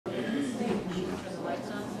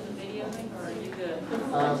Do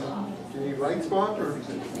you need light spot or?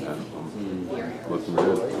 Looking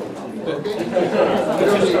good. Okay. You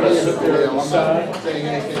don't need me in the video. I'm not saying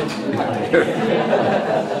anything.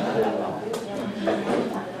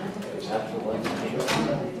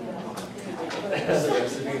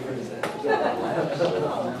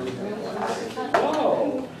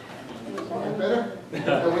 Whoa! Better?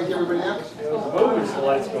 I'll wake everybody up. The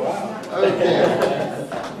lights go out. Okay.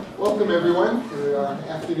 Welcome everyone to our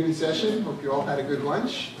afternoon session. Hope you all had a good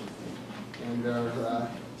lunch and are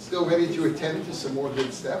still ready to attend to some more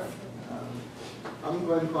good stuff. I'm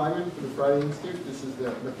Glenn Kleiman from the Friday Institute. This is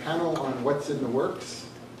the panel on what's in the works.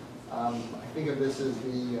 I think of this as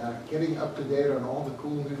the getting up to date on all the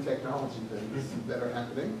cool new technology things that are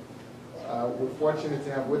happening. We're fortunate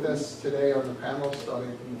to have with us today on the panel,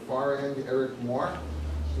 starting from the far end, Eric Moore,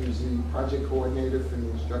 who's the project coordinator for the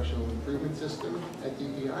Instructional Improvement System at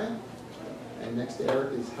DPI. And next to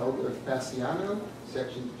Eric is Helga Fasciano,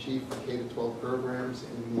 Section Chief for K-12 programs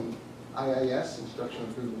in the IIS, Instructional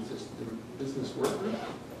Improvement System Business Workgroup.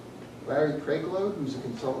 Larry Craiglow, who's a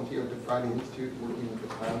consultant here at the Friday Institute working with the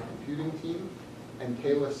cloud computing team. And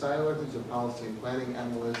Kayla Siler, who's a policy and planning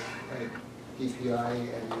analyst at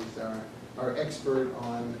DPI and is our expert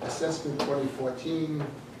on assessment 2014,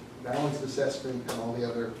 balanced assessment, and all the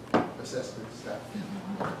other assessment stuff.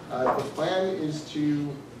 The plan is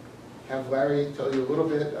to have Larry tell you a little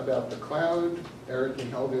bit about the cloud, Eric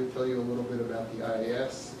and Helga tell you a little bit about the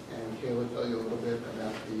IIS, and Kayla tell you a little bit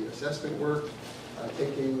about the assessment work,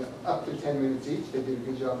 taking up to 10 minutes each. They did a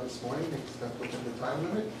good job this morning. They stuck within the time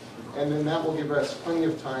limit. And then that will give us plenty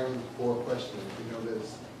of time for questions. You know,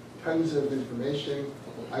 there's tons of information.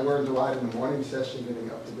 I learned a lot in the morning session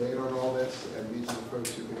getting up to date on all this, and these are the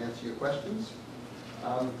folks who can answer your questions.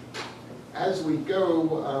 As we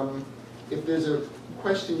go, if there's a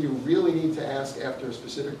question you really need to ask after a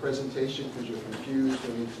specific presentation because you're confused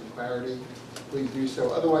or need some clarity, please do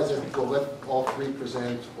so. Otherwise, I think we'll let all three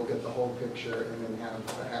present, we'll get the whole picture, and then have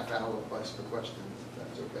a half hour plus for questions, if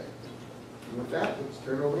that's okay. And with that, let's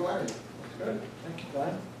turn it over to Larry. Good. Thank you,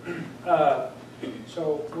 Glenn.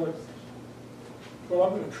 So what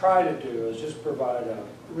I'm going to try to do is just provide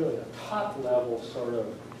really a top-level sort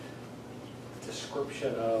of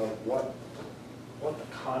description of what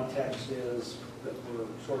the context is that we're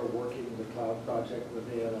sort of working the cloud project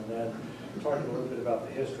within, and then talk a little bit about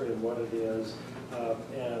the history of what it is,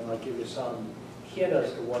 and I'll give you some hint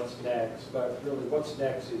as to what's next, but really what's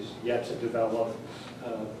next is yet to develop,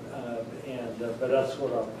 but that's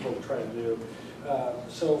what I'm trying to do.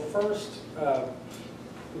 So first,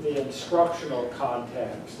 the instructional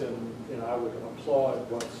context, and I would applaud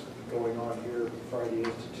what's going on here at the Friday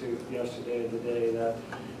Institute yesterday and today, that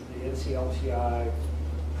the NCLTI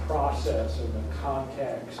process and the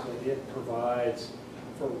context that it provides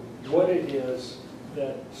for what it is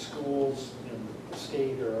that schools in the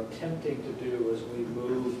state are attempting to do as we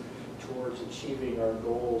move towards achieving our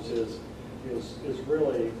goals is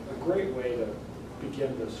really a great way to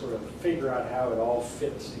begin to sort of figure out how it all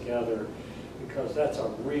fits together, because that's a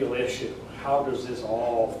real issue. How does this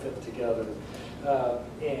all fit together?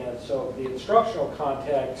 And so the instructional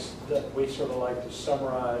context that we sort of like to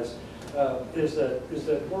summarize is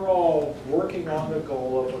that we're all working on the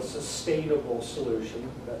goal of a sustainable solution.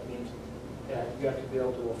 That means you have to be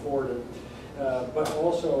able to afford it, but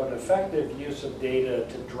also an effective use of data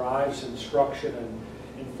to drive instruction and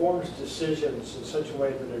informs decisions in such a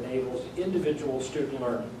way that enables individual student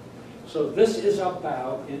learning. So this is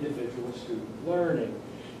about individual student learning.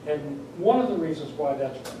 And one of the reasons why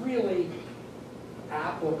that's really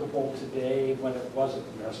applicable today when it wasn't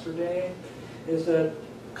yesterday is that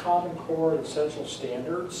Common Core and Essential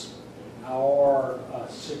Standards are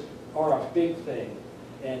a big thing.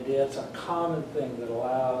 And it's a common thing that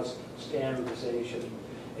allows standardization.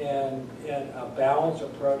 And a balanced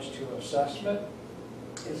approach to assessment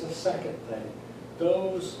is a second thing.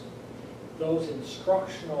 Those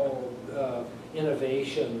instructional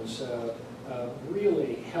innovations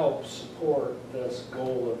really help support this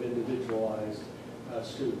goal of individualized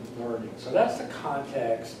student learning. So that's the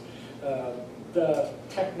context. The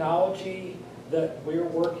technology that we're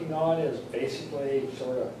working on is basically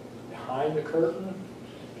sort of behind the curtain,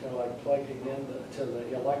 kind of like plugging into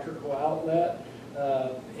the electrical outlet,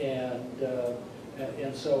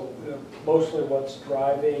 and so mostly what's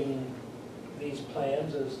driving these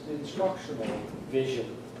plans is the instructional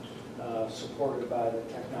vision supported by the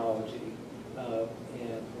technology,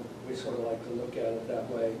 and we sort of like to look at it that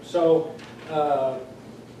way. So,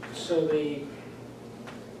 the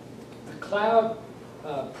cloud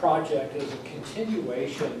project is a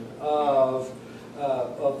continuation of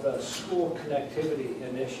of the school connectivity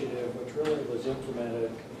initiative, which really was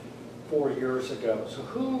implemented 4 years ago. So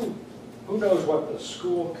who knows what the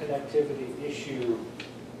school connectivity issue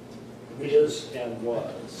is and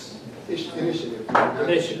was? Initiative.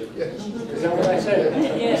 Initiative. Yes. Is that what I said?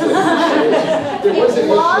 There was an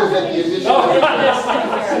issue that the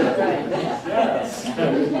initiative. Yes.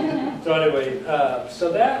 So anyway,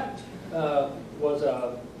 so that was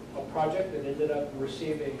a project that ended up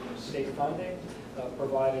receiving state funding,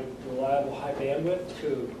 provided reliable high bandwidth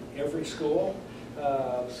to every school,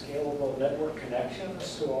 scalable network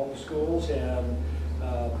connections to all the schools, and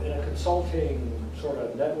a consulting sort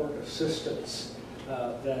of network assistance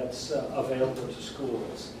that's available to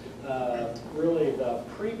schools. Really the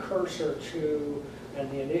precursor to and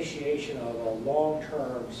the initiation of a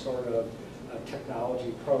long-term sort of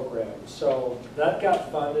technology program. So that got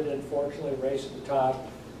funded, and fortunately Race to the Top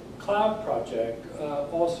Cloud project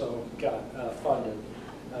also got funded,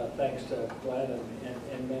 thanks to Glenn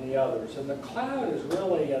and many others. And the cloud is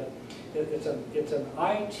really it's an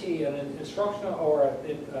IT, an instructional, or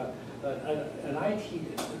an IT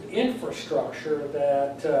infrastructure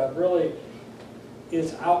that really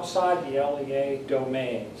is outside the LEA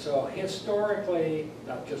domain. So historically,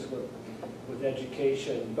 not just with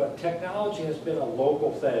education, but technology has been a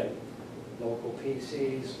local thing. Local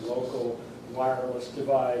PCs, local wireless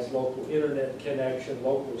device, local internet connection,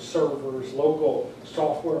 local servers, local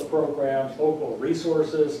software programs, local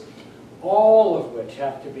resources, all of which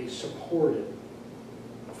have to be supported.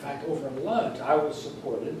 In fact, over lunch, I was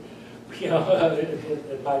supported,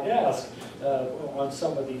 at my desk on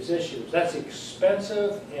some of these issues. That's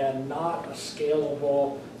expensive and not a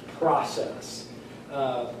scalable process.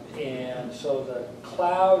 And so the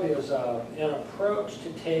cloud is an approach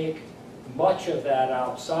to take much of that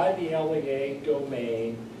outside the LEA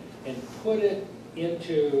domain and put it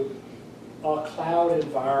into a cloud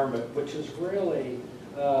environment, which is really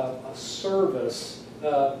a service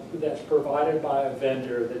that's provided by a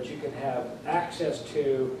vendor that you can have access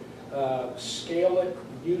to, scale it,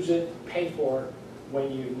 use it, pay for it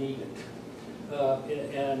when you need it.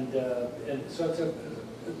 And so it's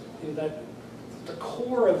the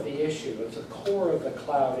core of the issue. It's the core of the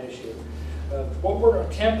cloud issue. What we're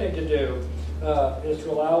attempting to do is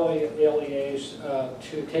to allow LEAs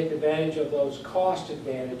to take advantage of those cost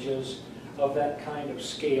advantages of that kind of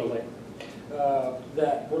scaling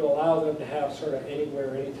that would allow them to have sort of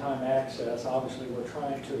anywhere, anytime access. Obviously, we're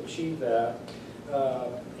trying to achieve that.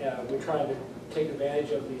 We're trying to take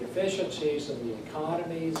advantage of the efficiencies and the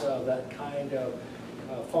economies of that kind of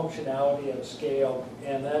functionality and scale,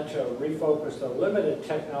 and then to refocus the limited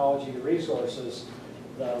technology resources,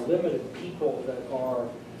 the limited people that are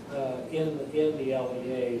in the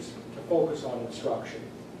LEAs, to focus on instruction.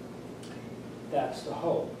 That's the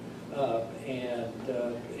hope. And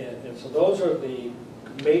so those are the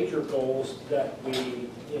major goals that we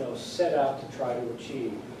set out to try to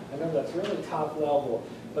achieve. I know that's really top level,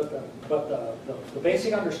 but the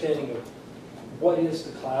basic understanding of what is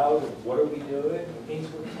the cloud and what are we doing means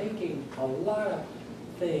we're taking a lot of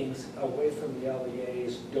things away from the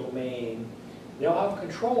LEA's domain. They'll have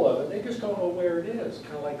control of it, they just don't know where it is.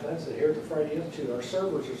 Kind of like Glenn said, here at the Friday Institute, our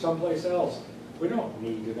servers are someplace else. We don't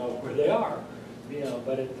need to know where they are,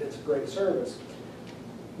 but it's a great service.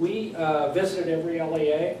 We visited every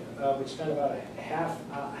LEA. We spent about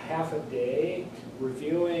half a day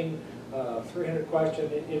reviewing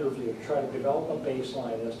 300-question interview to try to develop a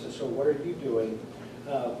baseline as to, so what are you doing?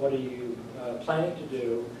 What are you planning to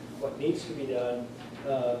do? What needs to be done?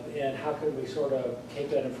 And how can we sort of take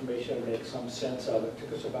that information and make some sense of it? It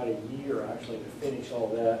took us about a year, actually, to finish all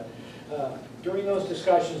that. During those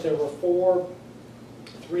discussions, there were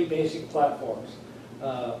three basic platforms.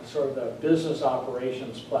 Sort of the business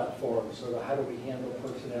operations platform, sort of how do we handle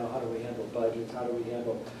personnel, how do we handle budgets, how do we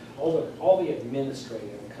handle all the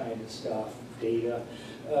administrative kind of stuff, data.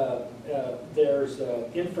 There's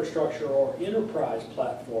the infrastructure or enterprise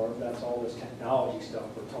platform, that's all this technology stuff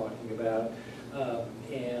we're talking about.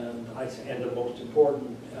 And the most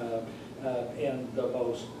important and the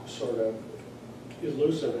most sort of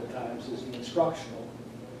elusive at times is the instructional.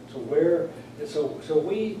 So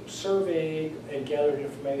we surveyed and gathered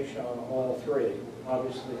information on all three.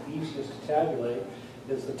 Obviously, the easiest to tabulate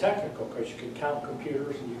is the technical, because you can count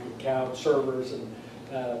computers and you can count servers and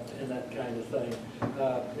that kind of thing.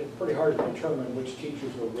 It's pretty hard to determine which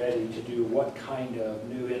teachers are ready to do what kind of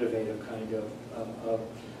new, innovative kind of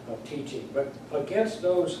teaching. But against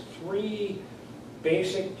those three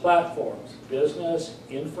basic platforms, business,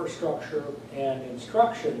 infrastructure, and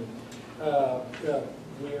instruction,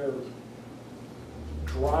 we're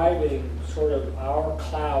driving sort of our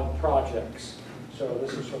cloud projects. So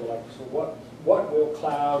this is sort of like, so what will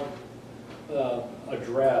cloud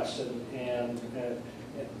address? And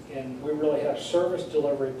we really have service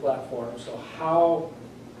delivery platforms. So how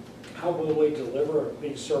will we deliver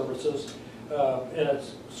these services? And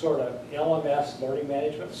it's sort of LMS, learning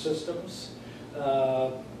management systems.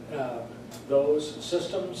 Those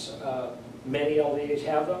systems, many LEAs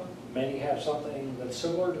have them. Many have something that's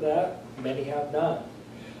similar to that. Many have none.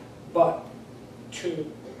 But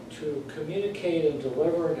to communicate and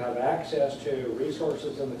deliver and have access to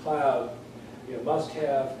resources in the cloud, you must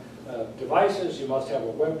have devices, you must have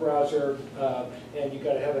a web browser, and you've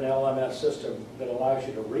got to have an LMS system that allows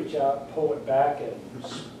you to reach out, pull it back, and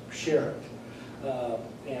share it.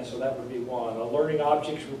 And so that would be one. A learning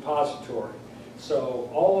objects repository. So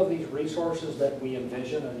all of these resources that we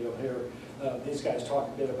envision, and you'll hear these guys talk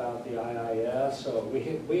a bit about the IIS. So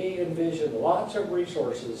we envision lots of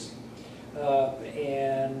resources,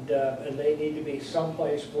 and they need to be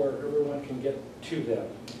someplace where everyone can get to them.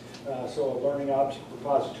 So a learning object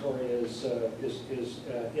repository is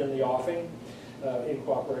in the offing in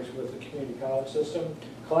cooperation with the community college system.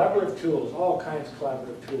 Collaborative tools, all kinds of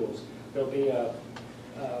collaborative tools. There'll be an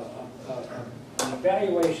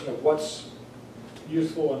evaluation of what's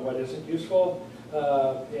useful and what isn't useful,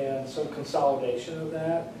 and some consolidation of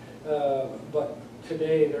that. But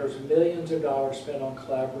today there's millions of dollars spent on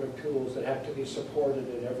collaborative tools that have to be supported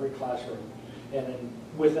in every classroom. And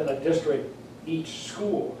within a district, each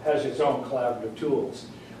school has its own collaborative tools,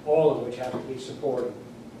 all of which have to be supported.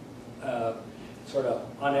 Sort of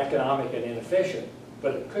uneconomic and inefficient,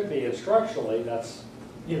 but it could be instructionally. That's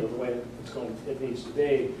the way it needs to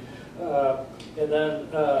be. And then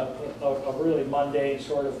a really mundane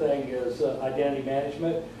sort of thing is identity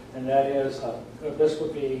management, and that is this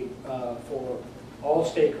would be for all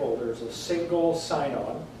stakeholders a single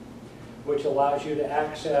sign-on, which allows you to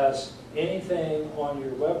access anything on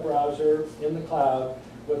your web browser in the cloud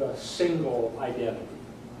with a single identity.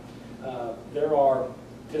 There are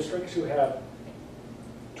districts who have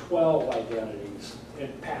 12 identities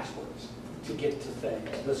and passwords to get to things.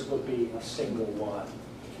 This would be a single one.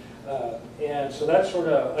 And so that's sort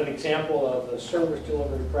of an example of the service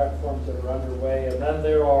delivery platforms that are underway. And then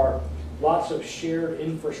there are lots of shared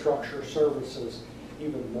infrastructure services,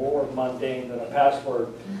 even more mundane than a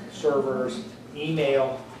password, servers,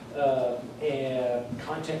 email, and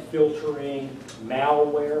content filtering,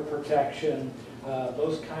 malware protection,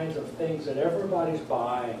 those kinds of things that everybody's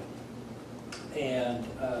buying. And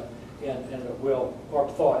our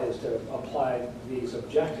thought is to apply these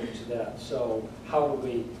objectives to that. So how do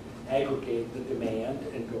we aggregate the demand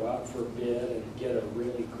and go out for bid and get a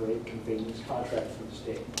really great convenience contract for the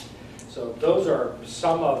state? So those are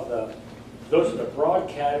those are the broad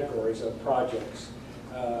categories of projects,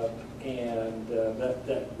 and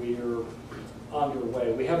that we're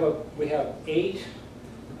underway. We have 8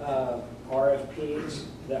 RFPs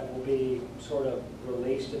that will be sort of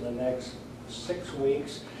released in the next 6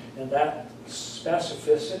 weeks, and that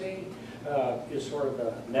specificity is sort of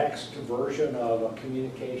the next version of a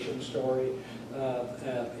communication story,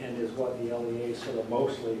 and is what the LEAs sort of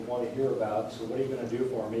mostly want to hear about. So what are you going to do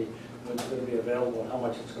for me? When it's going to be available and how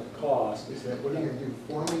much it's going to cost? Is that what are you going to do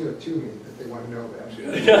for me or to me that they want to know about?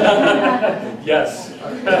 Yes.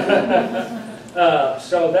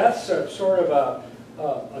 So that's sort of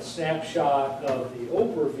a snapshot of the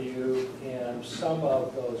overview and some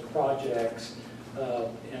of those projects,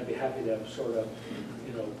 and I'd be happy to sort of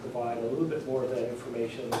provide a little bit more of that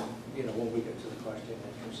information when we get to the question and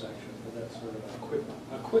answer section. But that's sort of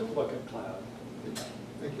a quick look at cloud.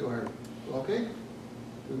 Thank you, Aaron. Okay,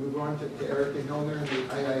 we move on to Eric and Helga and the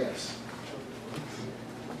IIS.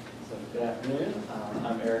 So good afternoon.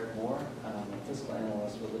 I'm Eric Moore. I'm a fiscal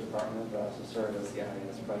analyst with the department, but I also serve as the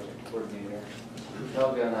IIS project coordinator.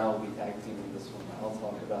 Helga and I will be tag teaming this one. I'll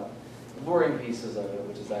talk about the boring pieces of it,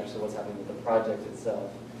 which is actually what's happening with the project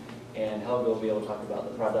itself. And Helga will be able to talk about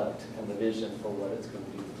the product and the vision for what it's going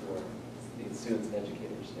to do for the students and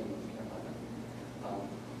educators in North Carolina.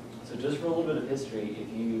 So just for a little bit of history, if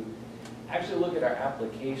you actually look at our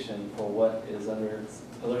application for what is under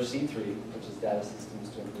Pillar C3, which is Data Systems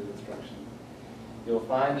to Improve Instruction, you'll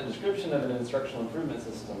find a description of an instructional improvement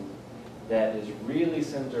system that is really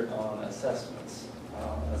centered on assessments.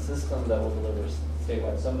 A system that will deliver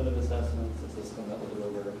statewide summative assessments, a system that will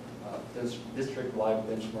deliver district-wide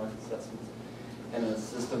benchmark assessments, and a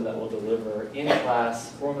system that will deliver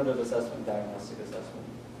in-class formative assessment, diagnostic assessment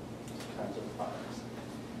kinds of products.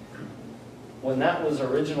 When that was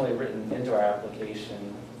originally written into our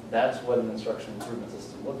application, that's what an instructional improvement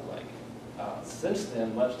system looked like. Since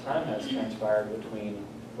then, much time has transpired between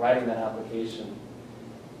writing that application,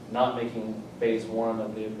 not making phase 1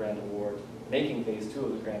 of the grant award, making phase 2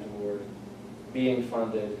 of the grant award, being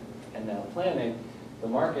funded, and now planning, the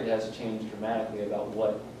market has changed dramatically about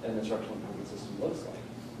what an instructional improvement system looks like.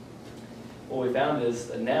 What we found is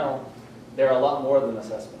that now there are a lot more than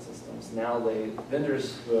assessment systems. Now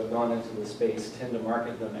vendors who have gone into the space tend to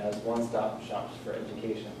market them as one-stop shops for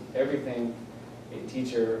education. Everything a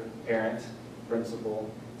teacher, parent, principal,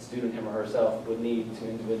 student, him or herself would need to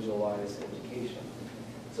individualize education.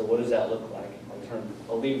 So what does that look like?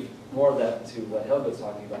 I'll leave more of that to what Helga's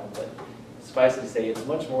talking about, but suffice it to say, it's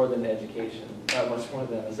much more than education, not much more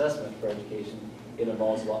than assessment for education. It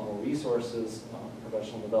involves a lot more resources,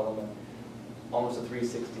 professional development, almost a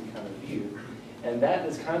 360 kind of view. And that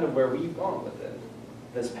is kind of where we've gone with it.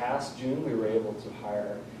 This past June, we were able to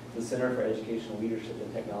hire the Center for Educational Leadership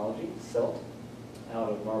and Technology, CELT, out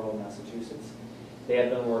of Marlborough, Massachusetts. They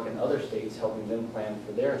have done work in other states helping them plan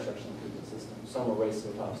for their instructional improvement system. Some were raised to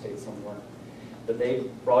the top states, some weren't. But they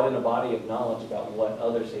brought in a body of knowledge about what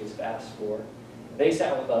other states have asked for. They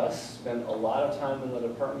sat with us, spent a lot of time in the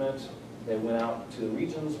department. They went out to the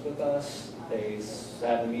regions with us. They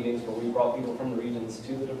sat in meetings where we brought people from the regions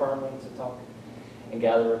to the department to talk and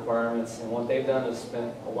gather requirements. And what they've done is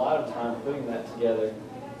spent a lot of time putting that together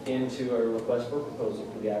into a request for proposal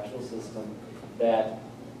for the actual system that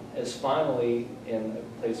is finally in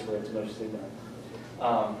a place where it's mostly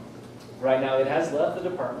done. Right now, it has left the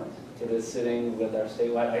department. It is sitting with our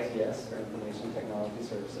statewide ITS, our Information Technology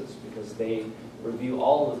Services, because they review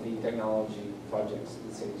all of the technology projects that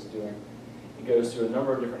the state is doing. It goes through a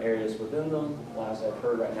number of different areas within them. Last I've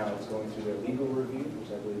heard right now, it's going through their legal review,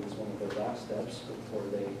 which I believe is one of their last steps before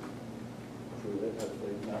they approve it,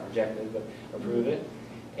 hopefully not reject it, but approve it.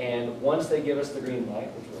 And once they give us the green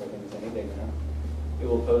light, which we're hoping is any day now, it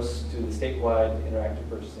will post to the statewide interactive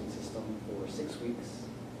purchasing system for 6 weeks.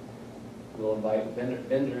 We'll invite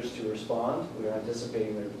vendors to respond. We're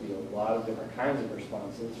anticipating there to be a lot of different kinds of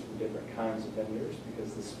responses from different kinds of vendors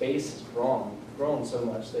because the space has grown so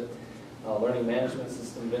much that learning management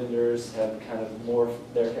system vendors have kind of morphed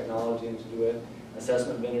their technology into it.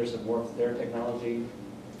 Assessment vendors have morphed their technology.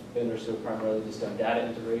 Vendors who have primarily just done data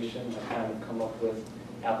integration have kind of come up with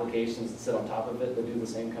applications that sit on top of it that do the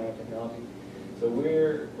same kind of technology. So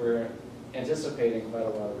we're anticipating quite a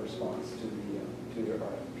lot of response to their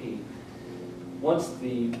RFP. Once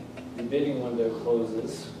the bidding window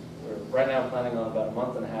closes, we're right now planning on about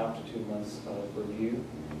 1.5 to 2 months of review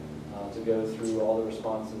to go through all the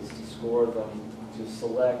responses, to score them, to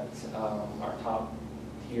select our top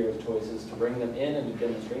tier of choices, to bring them in into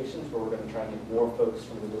demonstrations where we're going to try and get more folks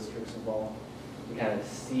from the districts involved to kind of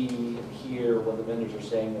see and hear what the vendors are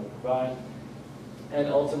saying they'll provide, and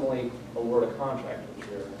ultimately award a contract, which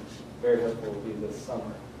we're very hopeful will be this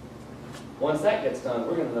summer. Once that gets done,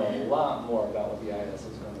 we're going to know a lot more about what the IS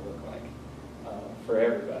is going to look like for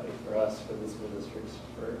everybody, for us, for the school districts,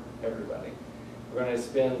 for everybody. We're going to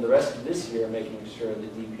spend the rest of this year making sure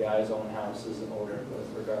that DPI's own house is in order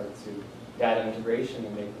with regard to data integration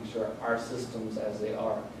and making sure our systems as they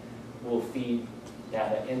are will feed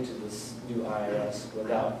data into this new IRS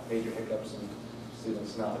without major hiccups and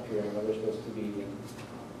students not appearing where they're supposed to be and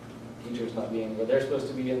teachers not being where they're supposed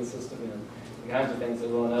to be in the system. You know, the kinds of things that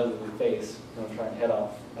we'll inevitably face. We're going to try and head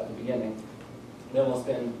off at the beginning. Then we'll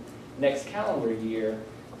spend next calendar year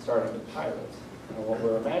starting to pilot. And what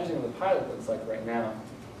we're imagining the pilot looks like right now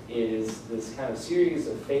is this kind of series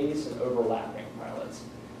of phased and overlapping pilots.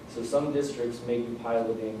 So some districts may be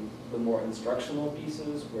piloting the more instructional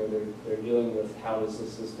pieces where they're dealing with how does the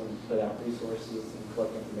system put out resources and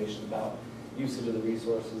collect information about usage of the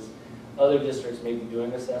resources. Other districts may be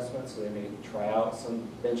doing assessments, so they may try out some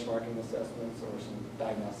benchmarking assessments or some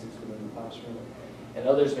diagnostics within the classroom. And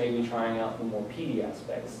others may be trying out the more PD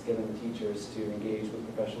aspects, getting the teachers to engage with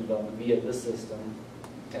professional development via this system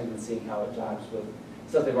and then seeing how it jives with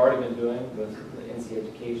stuff they've already been doing with the NC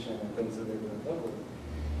education and things that they're doing locally.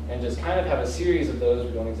 And just kind of have a series of those.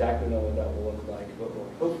 We don't exactly know what that will look like, but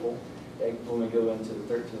we're hopeful that when we go into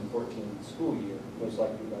the 13-14 school year, most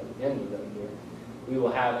likely by the end of that year, we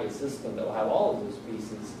will have a system that will have all of those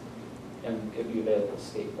pieces and could be available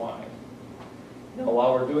statewide. Now,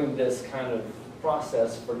 while we're doing this kind of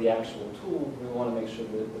process for the actual tool, we want to make sure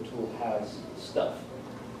that the tool has stuff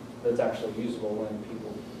that's actually usable when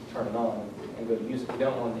people turn it on and go to use it. We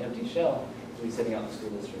don't want an empty shell to be sitting out in the school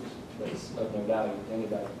districts that's of no value to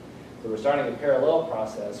anybody. So we're starting a parallel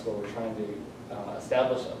process where we're trying to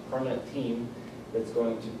establish a permanent team that's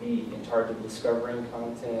going to be in charge of discovering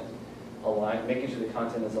content, making sure the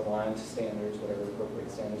content is aligned to standards, whatever appropriate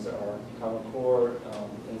standards there are, Common Core,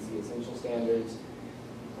 NC Essential Standards,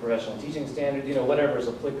 professional teaching standards, you know, whatever is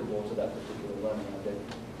applicable to that particular learning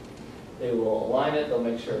object. They will align it, they'll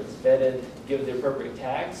make sure it's vetted, give the appropriate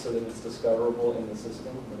tags so that it's discoverable in the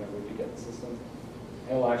system whenever we get the system,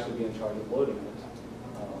 and we'll actually be in charge of loading it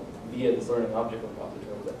via this learning object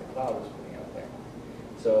repository that the cloud is putting out there.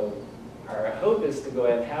 So our hope is to go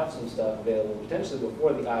ahead and have some stuff available potentially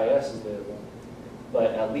before the IIS is available,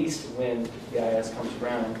 but at least when the IIS comes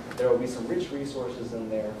around, there will be some rich resources in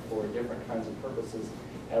there for different kinds of purposes,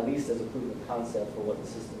 at least as a proof of concept for what the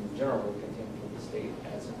system in general will contain for the state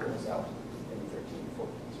as it goes out in the 13 and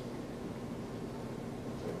 14.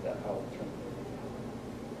 So with that, I'll turn it over.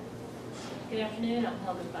 Good afternoon, I'm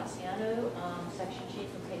Helga Fasciano, Section Chief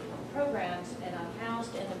of K-12 Programs, and I'm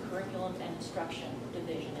housed in the Curriculum and Instruction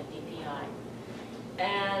Division at DPI.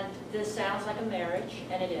 And this sounds like a marriage,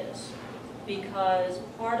 and it is, because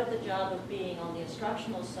part of the job of being on the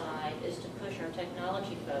instructional side is to push our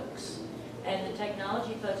technology folks. And the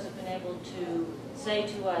technology folks have been able to say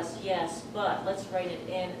to us, yes, but let's rein it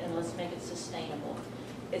in and let's make it sustainable.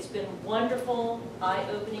 It's been wonderful,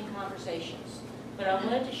 eye-opening conversations. But I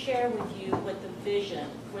wanted to share with you what the vision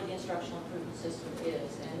for the Instructional Improvement System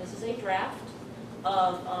is. And this is a draft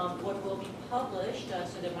of what will be published,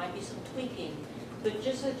 so there might be some tweaking. But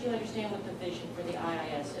just so that you understand what the vision for the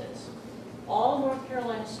IIS is. All North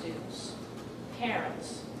Carolina students,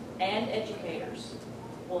 parents, and educators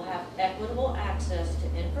will have equitable access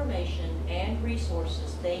to information and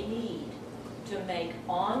resources they need to make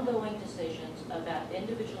ongoing decisions about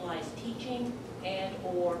individualized teaching and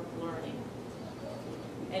or learning.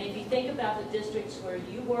 And if you think about the districts where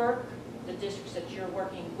you work, the districts that you're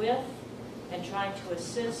working with, and trying to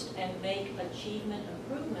assist and make achievement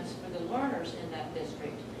improvements for the learners in that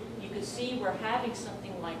district, you can see where having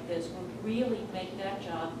something like this would really make that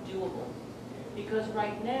job doable. Because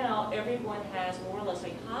right now, everyone has more or less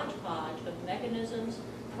a hodgepodge of mechanisms,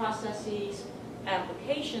 processes,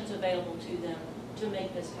 applications available to them to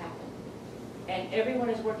make this happen. And everyone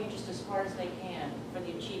is working just as hard as they can for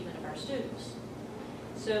the achievement of our students.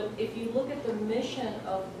 So if you look at the mission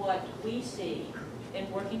of what we see in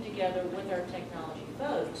working together with our technology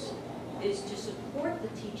folks, is to support the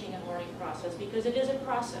teaching and learning process, because it is a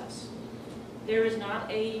process. There is not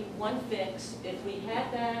a one fix. If we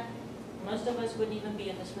had that, most of us wouldn't even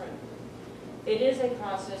be in this room. It is a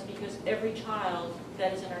process because every child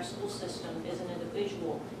that is in our school system is an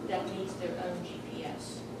individual that needs their own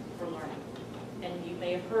GPS for learning. And you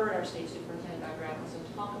may have heard our State Superintendent, Dr. Atkinson,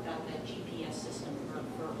 talk about that GPS system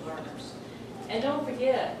for learners. And don't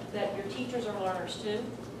forget that your teachers are learners too,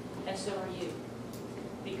 and so are you.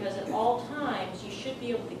 Because at all times, you should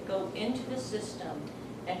be able to go into the system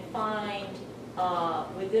and find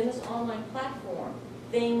within this online platform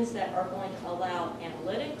things that are going to allow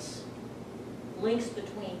analytics, links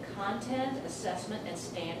between content, assessment, and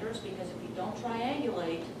standards, because if you don't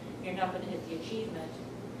triangulate, you're not going to hit the achievement.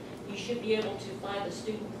 You should be able to find the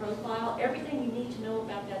student profile, everything you need to know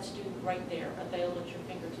about that student right there, available at your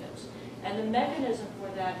fingertips. And the mechanism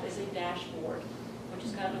for that is a dashboard, which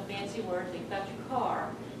is kind of a fancy word, think about your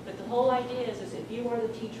car. But the whole idea is if you are the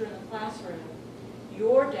teacher in the classroom,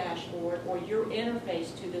 your dashboard or your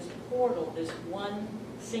interface to this portal, this one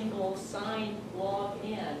single sign log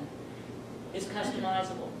in, is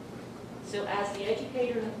customizable. So as the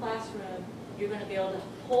educator in the classroom, you're going to be able to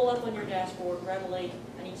pull up on your dashboard readily,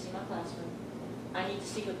 I need to see my classroom. I need to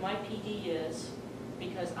see what my PD is,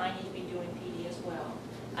 because I need to be doing PD as well.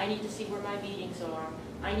 I need to see where my meetings are.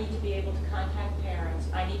 I need to be able to contact parents.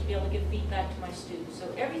 I need to be able to give feedback to my students.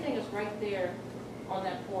 So everything is right there on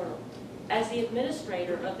that portal. As the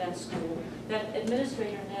administrator of that school, that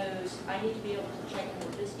administrator knows I need to be able to check in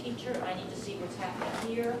with this teacher. I need to see what's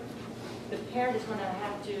happening here. The parent is going to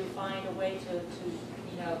have to find a way to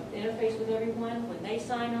interface with everyone. When they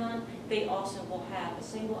sign on, they also will have a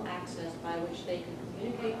single access by which they can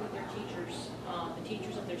communicate with their teachers, the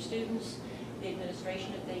teachers of their students, the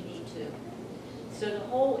administration if they need to. So the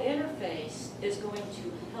whole interface is going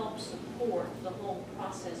to help support the whole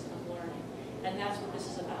process of learning. And that's what this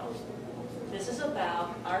is about. This is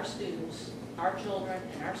about our students, our children,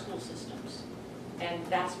 and our school systems. And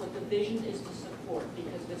that's what the vision is to support,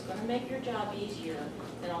 because if it's going to make your job easier,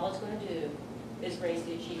 then all it's going to do is raise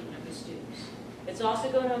the achievement of the students. It's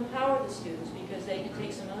also going to empower the students because they can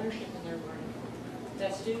take some ownership in their learning.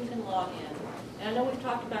 That student can log in. And I know we've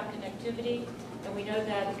talked about connectivity, and we know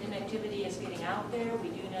that the connectivity is getting out there. We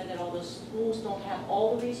do know that all the schools don't have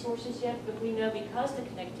all the resources yet, but we know because the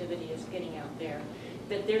connectivity is getting out there,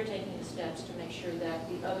 that they're taking the steps to make sure that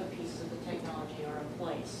the other pieces of the technology are in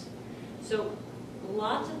place. So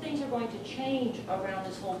lots of things are going to change around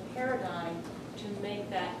this whole paradigm to make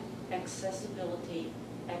that accessibility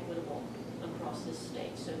equitable across this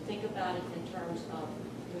state. So think about it in terms of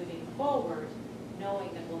moving forward,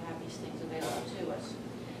 knowing that we'll have these things available to us.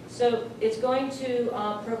 So it's going to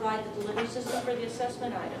provide the delivery system for the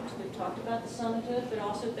assessment items. We've talked about the summative, but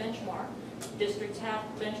also benchmark. Districts have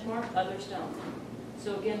benchmark, others don't.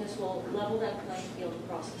 So again, this will level that playing field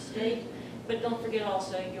across the state, but don't forget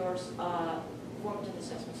also your formative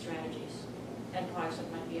assessment strategies and products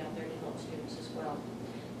that might be out there to help students as well.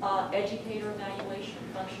 Educator evaluation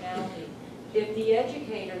functionality. If the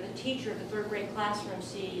educator, the teacher, the third grade classroom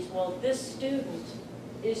sees, well, this student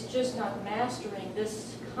is just not mastering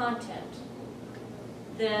this content,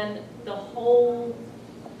 then the whole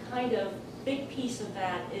kind of big piece of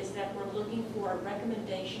that is that we're looking for a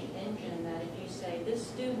recommendation engine that if you say, this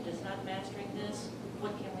student is not mastering this,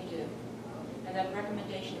 what can we do? And that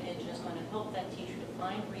recommendation engine is going to help that teacher to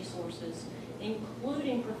find resources,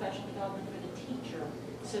 including professional development for the teacher,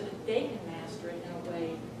 so that they can master it in a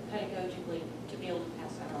way, pedagogically, to be able to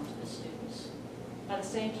pass that on to the students. By the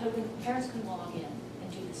same token, parents can log in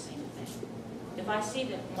and do the same thing. If I see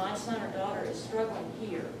that my son or daughter is struggling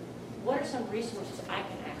here, what are some resources I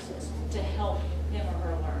can access to help him or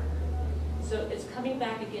her learn? So it's coming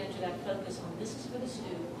back again to that focus on this is for the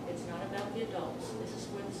student, it's not about the adults, this is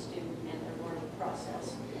for the student and their learning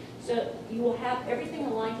process. So you will have everything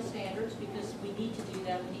aligned to standards because we need to do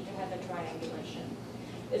that, we need to have that triangulation.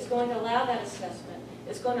 It's going to allow that assessment.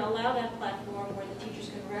 It's going to allow that platform where the teachers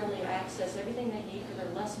can readily access everything they need for their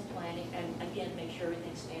lesson planning and, again, make sure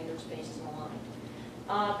everything's standards-based and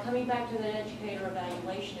aligned. Coming back to that educator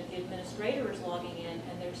evaluation, if the administrator is logging in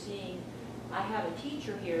and they're seeing, I have a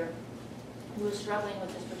teacher here who is struggling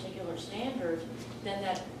with this particular standard, then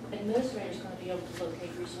that administrator is going to be able to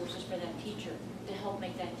locate resources for that teacher to help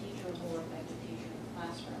make that teacher a more effective teacher in the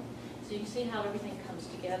classroom. So you can see how everything comes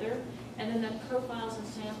together. And then that profiles and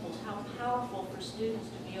samples, how powerful for students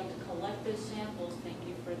to be able to collect those samples. Thank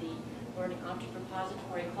you for the Learning Object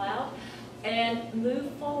Repository Cloud. And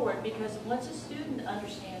move forward, because once a student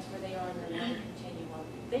understands where they are in their learning continuum,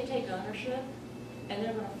 they take ownership and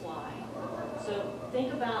they're going to fly. So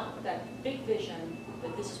think about that big vision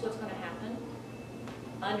that this is what's going to happen.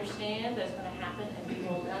 Understand that it's going to happen and be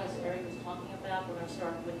rolled out, as Eric was talking about. We're going to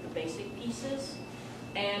start with the basic pieces.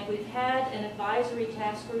 And we've had an advisory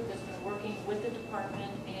task group that's been working with the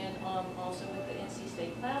department and also with the NC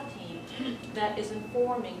State Cloud team that is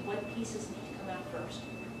informing what pieces need to come out first.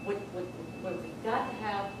 What we've got to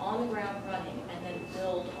have on the ground running and then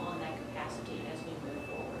build on that capacity as we move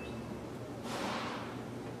forward.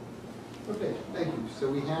 Okay, thank you. So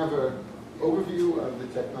we have an overview of the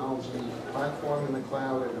technology platform in the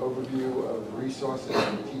cloud, an overview of the resources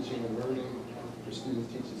for teaching and learning for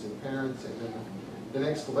students, teachers, and parents, and then the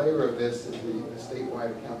next layer of this is the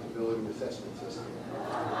statewide accountability assessment system.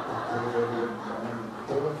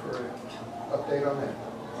 Kayla for an update on that.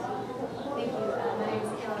 Thank you. My name is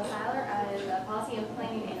Kayla Siler. I'm the Policy and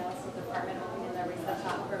Planning Analyst with the Department working in the Research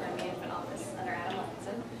Program Management Office under Adam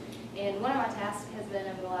Wilkinson. And one of my tasks has been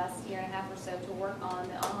over the last year and a half or so to work on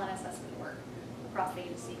the online assessment work across the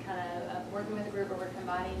agency, kind of working with a group where we're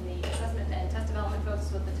combining the assessment and test development folks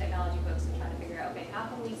with the technology folks and trying to figure out, okay, how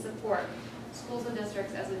can we support schools and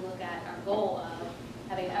districts as we look at our goal of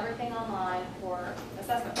having everything online for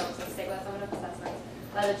assessment purposes, statewide summative assessments,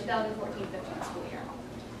 by the 2014-15 school year.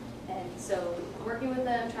 And so working with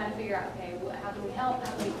them, trying to figure out, okay, how can we help?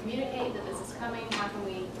 How can we communicate that this is coming? How can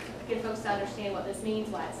we get folks to understand what this means,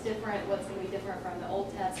 why it's different, what's going to be different from the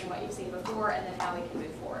old test and what you've seen before, and then how we can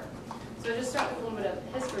move forward. So just start with a little bit of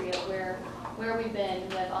history of where we've been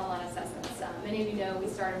with online assessments. Many of you know we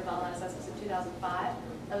started with online assessments in 2005.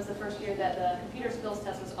 That was the first year that the computer skills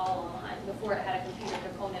test was all online. Before it had a computer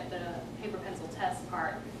component, but a paper pencil test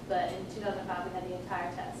part. But in 2005, we had the entire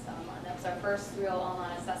test online. That was our first real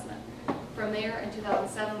online assessment. From there, in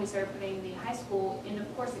 2007, we started putting the high school end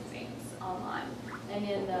of course exams online. And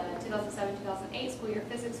in the 2007-2008 school year,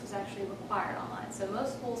 physics was actually required online. So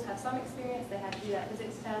most schools have some experience. They had to do that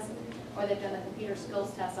physics test, or they've done the computer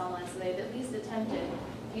skills test online. So they've at least attempted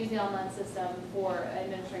to use the online system for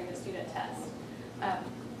administering the student test.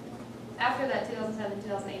 After that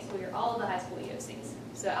 2007-2008 school year, all of the high school EOCs,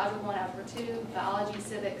 so Algebra 1, Algebra 2, Biology,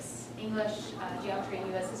 Civics, English, Geometry,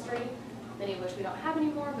 and U.S. History, many of which we don't have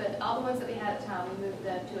anymore, but all the ones that we had at the time, we moved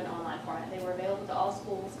them to an online format. They were available to all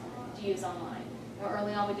schools to use online. Now,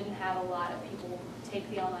 early on, we didn't have a lot of people take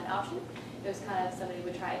the online option. It was kind of somebody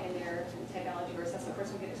would try it in their technology or assessment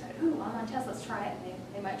person would get excited, ooh, online test, let's try it. And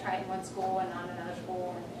they might try it in one school and not another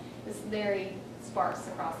school. And it's very sparse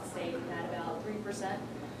across the state. We had about 3%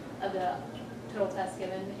 of the total tests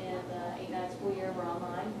given in the 8-9 school year were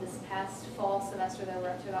online. This past fall semester, there were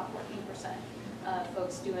up to about 14% of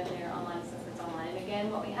folks doing their online assessments online. And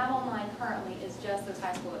again, what we have online currently is just those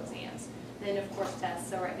high school exams. Then, of course, tests.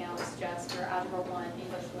 So right now it's just your Algebra 1,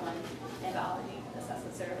 English 1, and Biology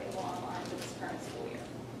assessments that are available online for this current school year.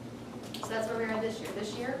 So that's where we are this year.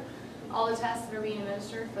 This year, all the tests that are being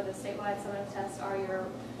administered for the statewide summative tests are your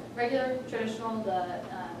regular, traditional, the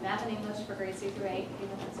math and English for grades 2 through 8,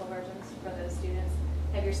 paper pencil versions for those students.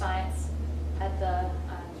 Have your science at the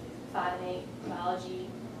 5 and 8, biology.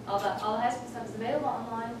 All the high school stuff is available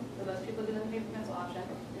online, but most people get the paper pencil option,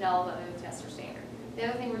 and all of the other tests are standard. The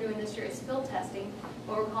other thing we're doing this year is field testing,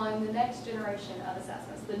 what we're calling the next generation of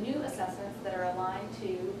assessments. The new assessments that are aligned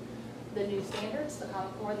to the new standards, the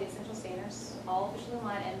Common Core, the essential standards, all officially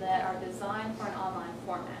aligned, and that are designed for an online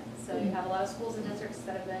format. So you have a lot of schools and districts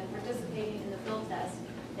that have been participating in the field test.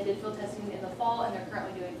 They did field testing in the fall, and they're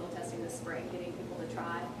currently doing field testing this spring, getting people to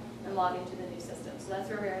try and log into the new system. So that's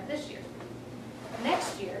where we are this year.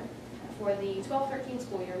 Next year, for the 12-13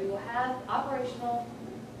 school year, we will have operational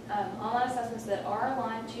online assessments that are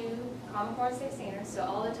aligned to Common Core and state standards. So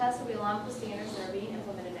all the tests will be aligned with the standards that are being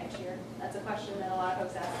implemented next year. That's a question that a lot of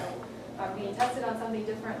folks ask. Like, are we being tested on something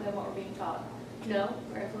different than what we're being taught? No,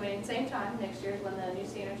 we're implementing at the same time. Next year is when the new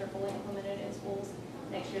standards are fully implemented in schools.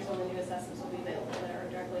 Next year is when the new assessments will be available that are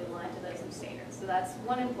directly aligned to those new standards. So that's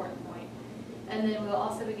one important point. And then we'll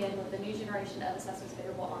also begin with the new generation of assessments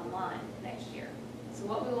available online next year. So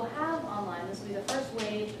what we will have online, this will be the first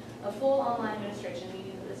wave of full online administration,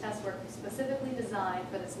 meaning that the tests were specifically designed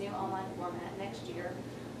for this new online format next year.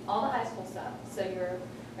 All the high school stuff, so your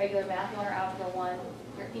regular math 1 or algebra 1,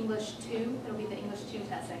 your English 2, it'll be the English 2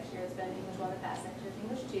 test next year. It's been English 1 in the past, next year it's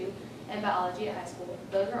English 2, and biology at high school.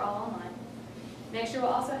 Those are all online. Next year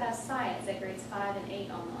we'll also have science at grades 5 and 8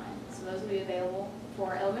 online. So those will be available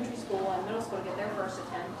for elementary school and middle school to get their first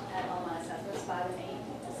attempt at online assessments, 5 and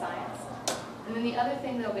 8 science. And then the other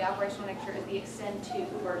thing that will be operational next year is the Extend 2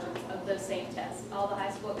 versions of those same tests. All the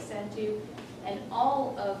high school Extend 2 and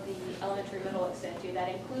all of the elementary middle Extend 2, that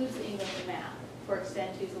includes the English and math for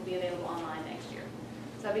Extend 2s will be available online next year.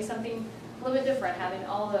 So that'll be something a little bit different, having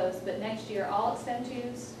all those, but next year all Extend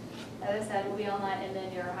 2s, as I said, will be online, and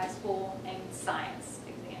then your high school and science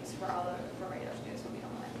exams for all the regular students will be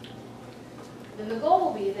online. Then the goal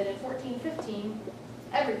will be that in 14-15,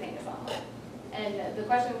 everything is online. And the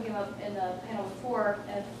question came up in the panel before,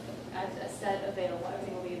 if I said available,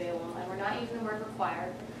 everything will be available online. We're not using the word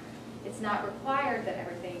required. It's not required that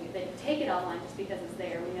that you take it online just because it's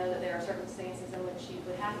there. We know that there are circumstances in which you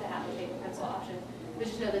would have to have a paper pencil option. But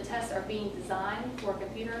just know the tests are being designed for a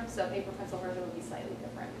computer, so a paper pencil version would be slightly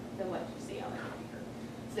different than what you see on the computer.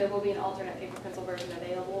 So there will be an alternate paper pencil version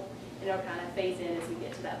available, and it'll kind of phase in as we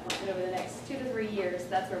get to that point. And over the next 2 to 3 years,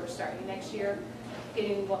 that's where we're starting. Next year,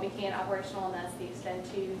 getting what we can operational, and that's the Extend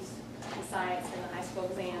 2s, the science, and the high school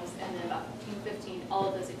exams, and then about 15, all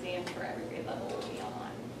of those exams for every grade level will be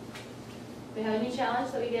online. We have a new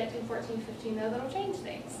challenge that we get to 14-15 though that'll change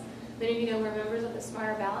things. Many of you know we're members of the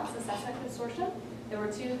Smarter Balance Assessment Consortium. There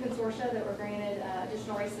were 2 consortia that were granted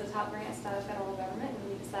additional rates to the top grants by the federal government,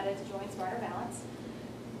 and we decided to join Smarter Balance.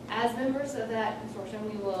 As members of that consortium,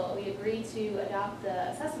 we agreed to adopt the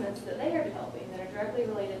assessments that they are developing that are directly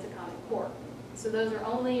related to Common Core. So those are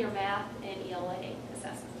only your math and ELA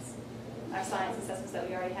assessments. Our science assessments that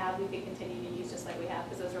we already have, we can continue to use just like we have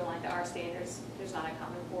because those are aligned to our standards. There's not a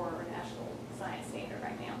Common Core or national science standard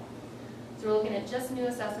right now. So we're looking at just new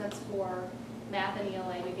assessments for math and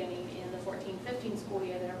ELA beginning in the 14-15 school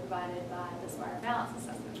year that are provided by the Smarter Balance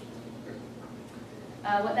Assessment Group.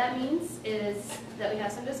 What that means is that we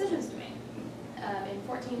have some decisions to make. In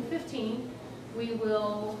 14-15, we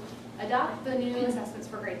will adopt the new assessments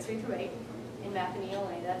for grades 3 through 8 in math and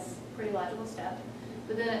ELA. That's a pretty logical step.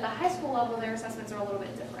 But then at the high school level, their assessments are a little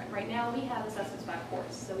bit different. Right now, we have assessments by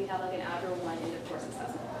course. So we have like an Algebra 1 end of course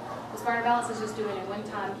assessment. The Smarter Balance is just doing a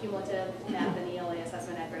one-time cumulative math and ELA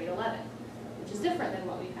assessment at grade 11, which is different than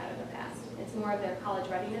what we've had in the past. It's more of their college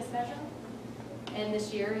readiness measure. And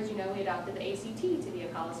this year, as you know, we adopted the ACT to be a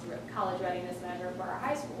college readiness measure for our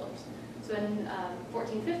high schoolers. So in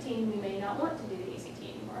 14-15, we may not want to do the ACT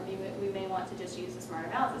anymore. We may want to just use the Smarter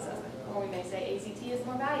Balance assessment. Or we may say ACT is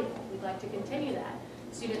more valuable. We'd like to continue that.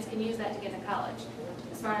 Students can use that to get into college.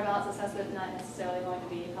 The Smarter Balance assessment is not necessarily going to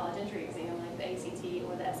be a college entry exam like the ACT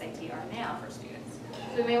or the SAT are now for students.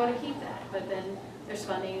 So we may want to keep that, but then there's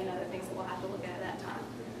funding and other things that we'll have to look at that time.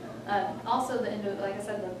 Also, like I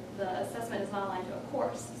said, the assessment is not aligned to a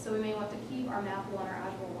course, so we may want to keep our Math 1 or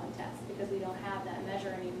Algebra 1 test because we don't have that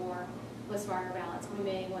measure anymore with Smarter Balance. We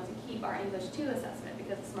may want to keep our English 2 assessment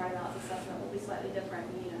because the Smarter Balance assessment will be slightly different,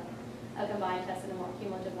 a combined test and a more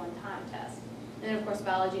cumulative one-time test. And then, of course,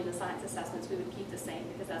 biology and the science assessments we would keep the same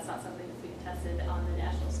because that's not something that's being tested on the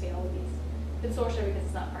national scale with these consortia because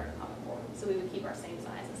it's not part of Common Core. So we would keep our same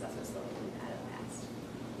size assessment slope that we've had in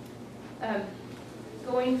the past.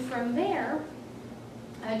 Going from there,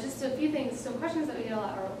 just a few things, some questions that we get a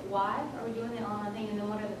lot are why are we doing the online thing, and then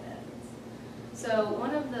what are the benefits? So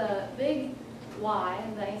one of the big why,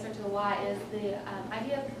 the answer to the why, is the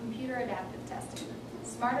idea of computer adaptive testing.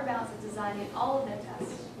 Smarter Balance is designing all of their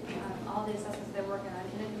tests, all the assessments they're working on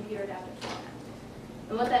in a computer adaptive format.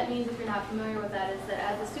 And what that means, if you're not familiar with that, is that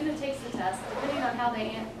as the student takes the test, depending on how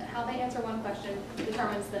they answer one question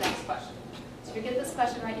determines the next question. So if you get this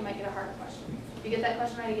question right, you might get a harder question. If you get that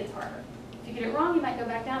question right, it gets harder. If you get it wrong, you might go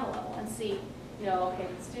back down a level and see, okay,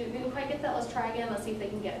 the student didn't quite get that, let's try again, let's see if they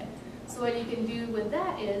can get it. So what you can do with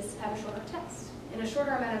that is have a shorter test. In a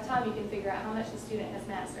shorter amount of time, you can figure out how much the student has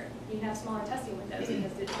mastered. You can have smaller testing windows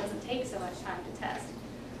because it doesn't take so much time to test.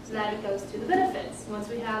 So that it goes to the benefits. Once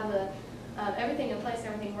we have the everything in place,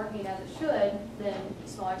 everything working as it should, then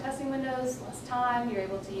smaller testing windows, less time, you're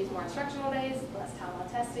able to use more instructional days, less time on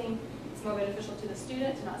testing. It's more beneficial to the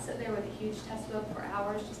student to not sit there with a huge test book for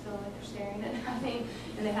hours just feeling like they're staring at nothing.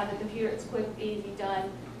 And they have the computer, it's quick, easy,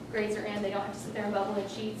 done. Grades are in, they don't have to sit there and bubble in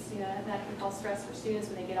sheets. That can cause stress for students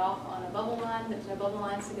when they get off on a bubble line. There's no bubble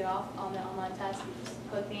lines to get off on the online test. You just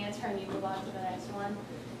click the answer and you move on to the next one.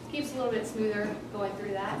 It keeps a little bit smoother going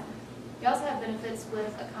through that. You also have benefits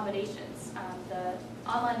with accommodations. The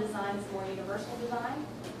online design is a more universal design.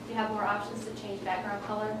 You have more options to change background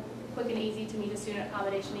color. Quick and easy to meet a student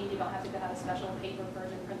accommodation need. You don't have to go have a special paper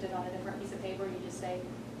version printed on a different piece of paper. You just say,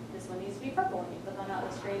 this one needs to be purple, and you click on that on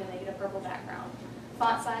the screen and they get a purple background.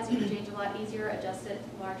 Font size you can change a lot easier, adjust it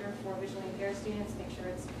larger for visually impaired students, make sure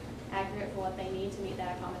it's accurate for what they need to meet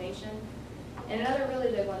that accommodation. And another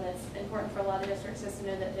really big one that's important for a lot of districts is to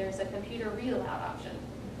know that there's a computer read aloud option,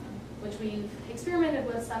 which we've experimented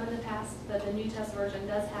with some in the past, but the new test version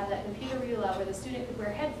does have that computer read aloud where the student could wear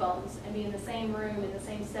headphones and be in the same room, in the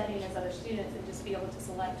same setting as other students, and just be able to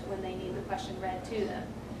select when they need the question read to them.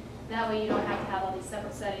 That way you don't have to have all these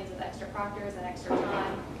separate settings with extra proctors and extra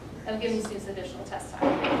time of giving students additional test time.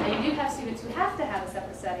 Now you do have students who have to have a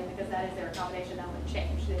separate setting because that is their accommodation, that wouldn't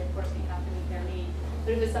change. They of course you have to meet their need.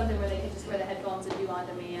 But if it's something where they can just wear the headphones and do on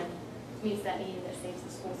demand, meets that need and it saves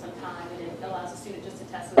the school some time and it allows the student just to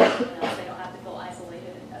test with someone else. They don't have to feel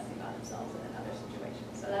isolated and testing by themselves in another situation.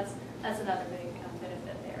 So that's another big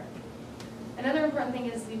benefit there. Another important thing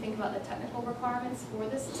is you think about the technical requirements for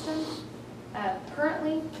this system.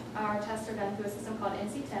 Currently, our tests are done through a system called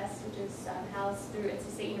NC Test, which is housed through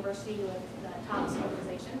NC State University with the TOPS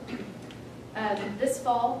organization. This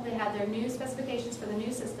fall, they have their new specifications for the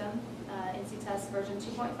new system, NC Test version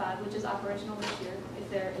 2.5, which is operational this year.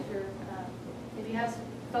 If you have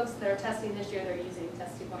folks that are testing this year, they're using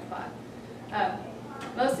Test 2.5.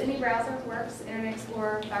 Most any browser works, Internet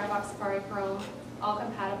Explorer, Firefox, Safari, Chrome, all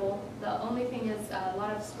compatible. The only thing is a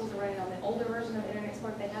lot of schools are running on the older version of Internet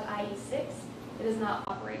Explorer. They have IE6. It does not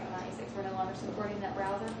operate on IE6. We're no longer supporting that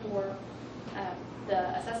browser for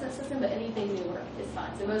the assessment system, but anything newer is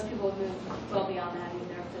fine. So most people would move well beyond that,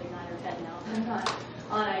 even up to 9 or 10 now. They're not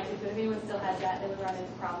on IE6, but if anyone still has that, they would run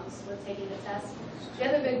into problems with taking the test. The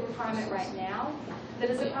other big requirement right now that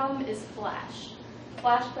is a problem is Flash.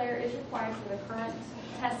 Flash player is required for the current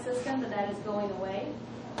test system, but that is going away.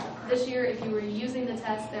 This year, if you were using the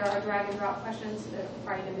test, there are drag and drop questions that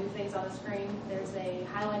require you to move things on the screen. There's a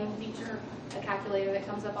highlighting feature, a calculator that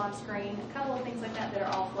comes up on screen, a couple of things like that that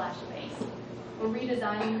are all Flash-based. We're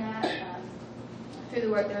redesigning that through the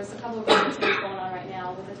work. There's a couple of things going on right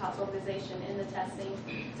now with the TOPS organization in the testing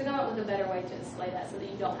to come up with a better way to display that so that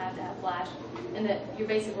you don't have to have Flash, and that your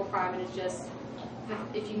basic requirement is just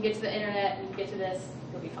if you can get to the internet and you get to this,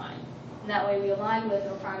 you'll be fine. And that way we align with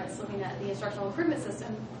the requirements looking at the Instructional Improvement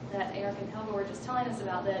System that Eric and Helga were just telling us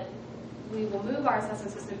about, that we will move our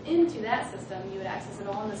assessment system into that system. You would access it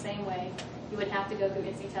all in the same way. You would have to go through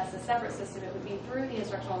NC Test, a separate system. It would be through the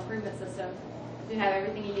Instructional Improvement System. You have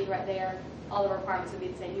everything you need right there. All the requirements would be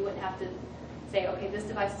the same. You wouldn't have to say, okay, this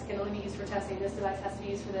device can only be used for testing, this device has to be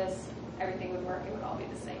used for this. Everything would work. It would all be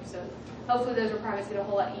the same. So hopefully those requirements get a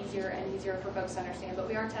whole lot easier and easier for folks to understand. But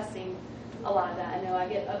we are testing a lot of that. I know I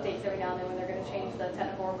get updates every now and then when they're going to change the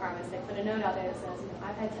technical requirements. They put a note out there that says,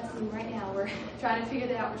 I've had testing right now. We're trying to figure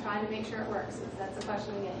that out. We're trying to make sure it works. That's a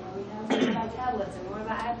question we get. We have one about tablets and one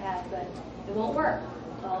about iPads, but it won't work.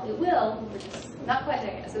 Well, it will. We're just not quite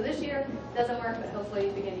there yet. So this year it doesn't work, but hopefully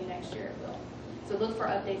beginning next year it will. So look for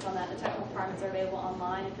updates on that. The technical requirements are available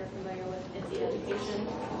online if you're familiar with NC Education.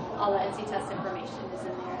 All the NC Test information is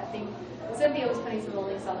in there. I think Cynthia was putting some of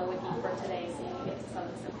the links on the wiki for today so you can get to some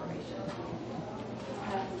of this information.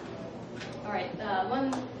 All right,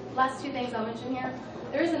 last two things I'll mention here.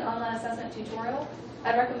 There is an online assessment tutorial.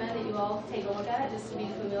 I'd recommend that you all take a look at it just to be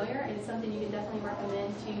familiar, and it's something you can definitely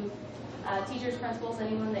recommend to teachers, principals,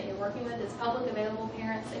 anyone that you're working with. It's public, available,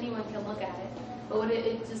 parents, anyone can look at it. But what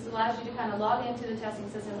it just allows you to kind of log into the testing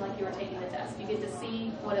system like you were taking the test. You get to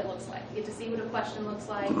see what it looks like. You get to see what a question looks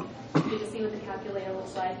like. You get to see what the calculator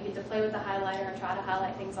looks like. You get to play with the highlighter and try to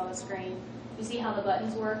highlight things on the screen. You see how the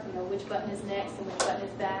buttons work, you know, which button is next and which button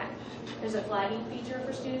is back. There's a flagging feature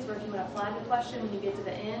for students where if you want to flag a question when you get to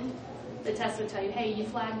the end, the test would tell you, hey, you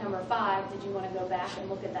flagged number 5, did you want to go back and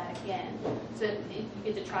look at that again? So you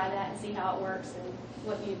get to try that and see how it works and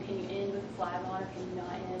can you end with a flag on or can you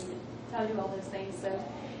not end? It's how to do all those things. So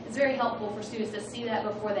it's very helpful for students to see that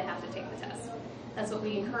before they have to take the test. That's what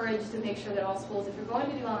we encourage to make sure that all schools, if you're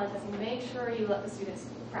going to do online testing, make sure you let the students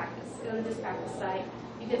practice. Go to this practice site.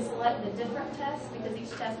 You can select the different tests because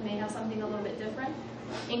each test may have something a little bit different.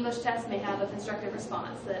 English test may have a constructive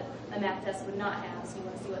response that a math test would not have, so you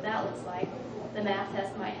want to see what that looks like. The math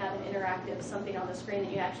test might have an interactive something on the screen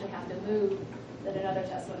that you actually have to move that another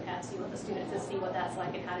test wouldn't have, so you want the student to see what that's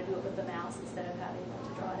like and how to do it with the mouse instead of having to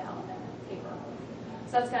draw it out on that paper.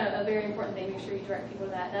 So that's kind of a very important thing. Make sure you direct people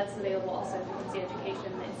to that. That's available also through NC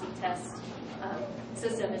Education, the NC Test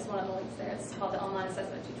system is one of the links there. It's called the Online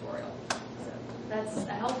Assessment Tutorial. So that's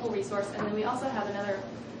a helpful resource. And then we also have another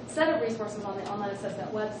set of resources on the Online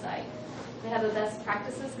Assessment website. They have a best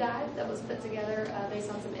practices guide that was put together based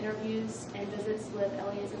on some interviews and visits with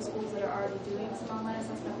LEAs in schools that are already doing some online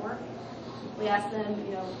assessment work. We asked them,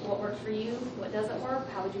 you know, what works for you, what doesn't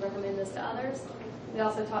work, how would you recommend this to others? We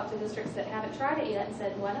also talked to districts that haven't tried it yet and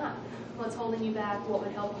said, why not? What's holding you back? What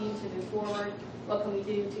would help you to move forward? What can we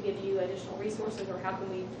do to give you additional resources, or how can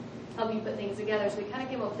we help you put things together? So we kind of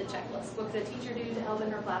came up with a checklist. What could a teacher do to help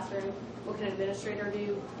in her classroom? What can an administrator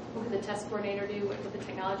do? What could the test coordinator do? What could the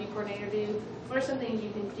technology coordinator do? What are some things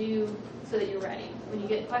you can do so that you're ready? When you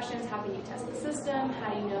get questions, how can you test the system?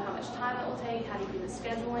 How do you know how much time it will take? How do you do the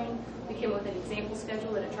scheduling? We came up with an example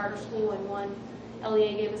schedule at a charter school, and one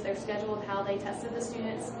LEA gave us their schedule of how they tested the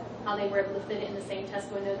students, how they were able to fit it in the same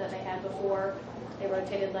test window that they had before. They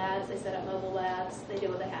rotated labs, they set up mobile labs, they did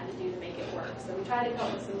what they had to do to make it work. So we tried to come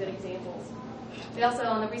up with some good examples. We also,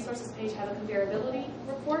 on the resources page, have a comparability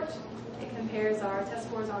report. It compares our test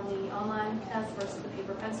scores on the online test versus the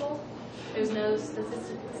paper pencil. There's no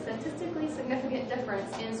statistically significant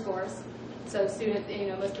difference in scores. So students, you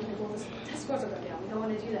know, most people, test scores are going down. We don't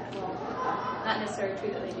want to do that. Well, not necessarily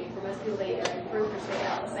true that they do. For most people, they either improve or stay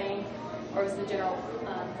about the same, or is the general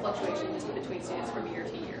fluctuation just between students from year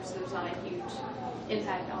to year. So there's not a huge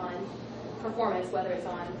impact on performance, whether it's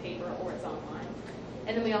on paper or it's online.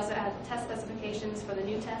 And then we also have test specifications for the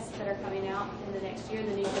new tests that are coming out in the next year,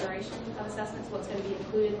 the new generation of assessments, what's going to be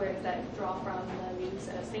included, where does that draw from the new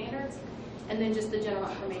set of standards, and then just the general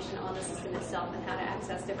information on the system itself and how to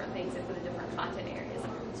access different things and for the different content areas.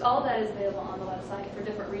 So all of that is available on the website for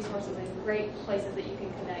different resources and great places that you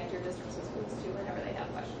can connect your districts and schools to whenever they have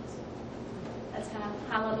questions. That's kind of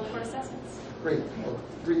high level for assessments. Great. Well,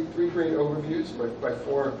 three great overviews by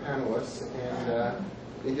 4 panelists, and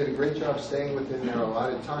they did a great job staying within their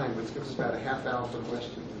allotted time, which gives us about a half hour for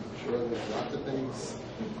questions. I'm sure there's lots of things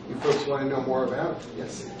you folks want to know more about.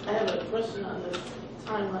 Yes? I have a question on the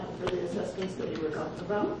timeline for the assessments that you were talking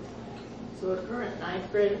about. So a current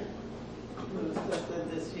 9th grader who was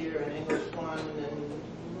tested this year in English 1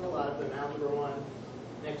 and a lot of them Algebra 1,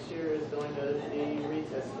 next year is going to be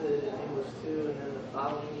retested in English 2, and then the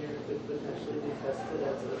following year could potentially be tested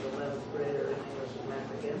as an 11th grader in English and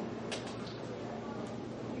math again.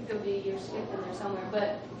 There could be a year skip in there somewhere,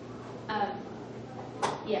 but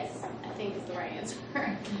yes, I think is the right answer.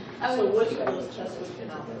 So which of those tests would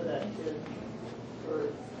count for that kid?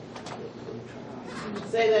 Or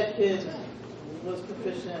say that kid was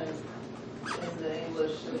proficient in the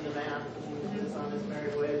English and the math, and he was on his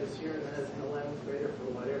merry way this year, and then as an 11th grader, for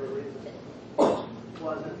whatever reason,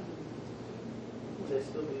 wasn't. Would they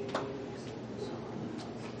still be?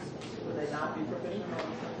 Would they not be proficient all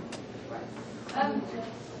the time?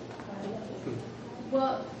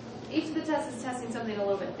 Well, each of the tests is testing something a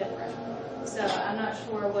little bit different. So I'm not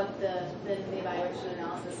sure what the evaluation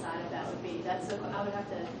analysis side of that would be. That's I would have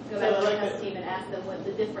to go back to the test team and ask them what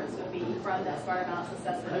the difference would be from that STAR analysis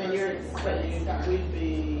assessment. I mean, we'd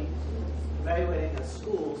be evaluating a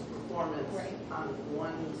school's performance on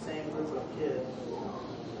one same group of kids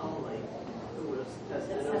only who was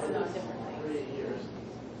tested over the 3 years.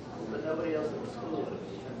 But nobody else in the school would have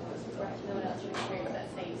been tested. Right, no one else would experience that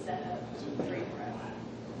same set of 3.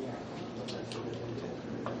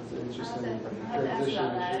 It's an interesting I have to ask transition.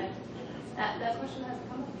 about that. That question hasn't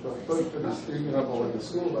come up. But both for the student level and the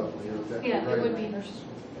school level, you're exactly right. Yeah, it would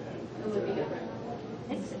be different.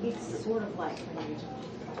 It's sort of like when you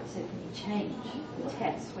change the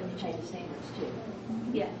text, when you change the standards too.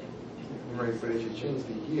 Yeah. Right, but if you change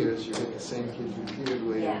the years, you get the same kids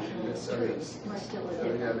repeatedly Yeah. and miss others. There's still a So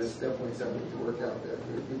yeah, difference. there's definitely something to work out there.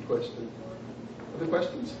 Good question. Other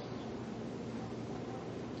questions?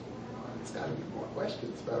 It's got to be more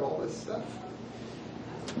questions about all this stuff.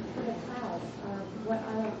 For the class, what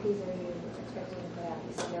RFPs are you expecting to put out?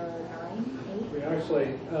 You said there were 9, 8? We actually,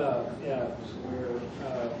 we're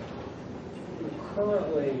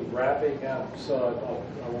currently wrapping up, so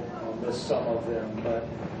I'll miss some of them,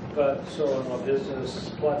 but so on the business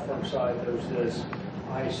platform side, there's this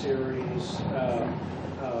I-Series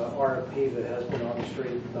RFP that has been on the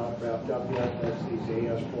street, not wrapped up yet. That's these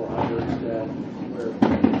AS400s that where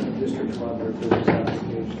the districts run their business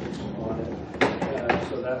applications on it.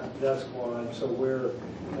 So that's one. So we're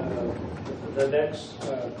the next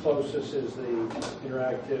closest is the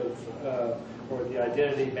interactive or the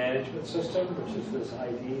identity management system, which is this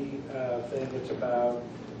ID thing. It's about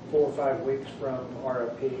 4 or 5 weeks from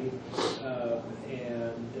RFP,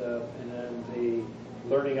 and then the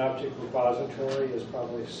learning object repository is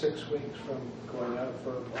probably 6 weeks from going out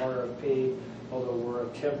for RFP. Although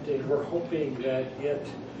we're hoping that it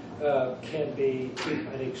can be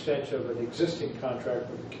an extension of an existing contract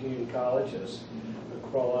with the community colleges.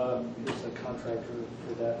 Aquila is the contractor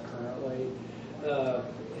for that currently.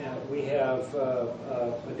 And we have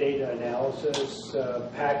a data analysis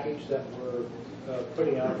package that we're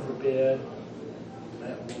putting out for bid.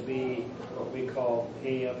 That will be what we call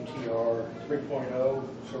AMTR 3.0,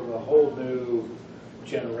 sort of a whole new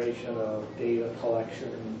generation of data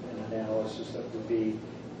collection and analysis that would be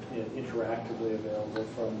interactively available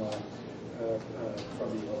from the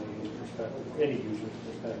LEAs perspective, any user's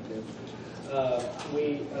perspective.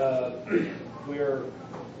 We're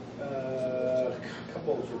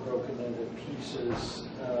couples are broken into pieces.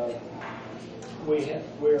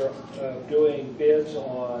 We're doing bids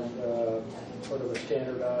on sort of a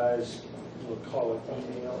standardized, we'll call it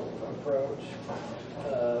email approach,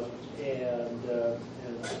 and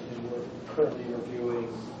we're currently reviewing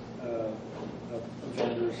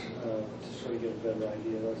vendors to sort of get a better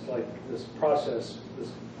idea. It's like this process, this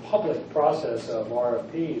public process of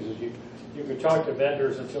RFPs is you can talk to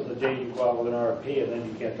vendors until the day you go out with an RFP, and then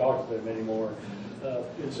you can't talk to them anymore.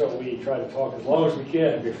 And so we try to talk as long as we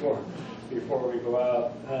can before we go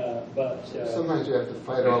out. Sometimes you have to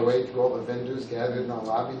fight our way through all the vendors gathered in our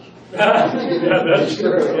lobby. Yeah, that's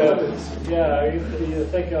true. Yeah, you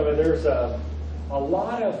think of it. There's a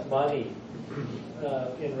lot of money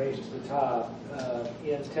in Race to the Top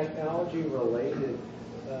in technology-related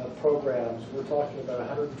programs. We're talking about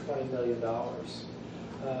 $120 million,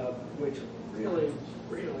 which really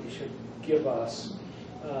should give us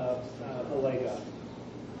a leg up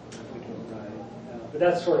if we do it right. But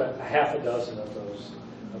that's sort of a half a dozen of those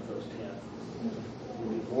 10.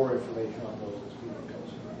 We need more information on those as we go.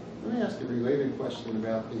 Let me ask a related question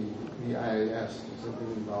about the IAS,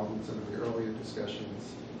 something involved in some of the earlier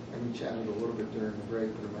discussions. And we chatted a little bit during the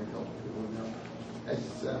break, but it might help people know. As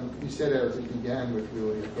you said, as it began with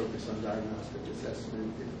really a focus on diagnostic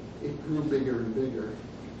assessment, it grew bigger and bigger.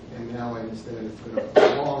 And now I understand it's been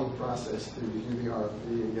a long process to review the RFP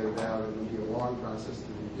and get it out, and it'll be a long process to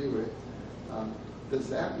review it. Does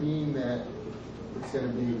that mean that it's going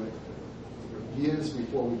to be like years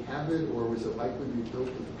before we have it, or was it likely to be built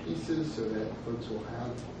with pieces so that folks will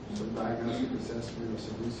have some diagnostic assessment or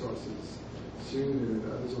some resources soon, and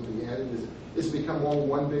others will be added? Is it become all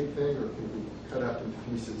one big thing, or can it be cut up into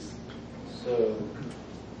pieces? So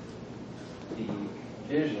the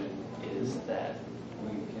vision is that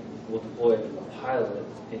we'll deploy the pilot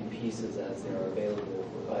in pieces as they are available.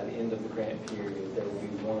 By the end of the grant period, there will be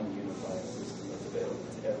one unified system that's available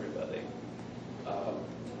to everybody.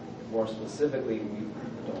 More specifically,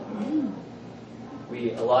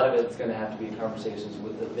 a lot of it's going to have to be conversations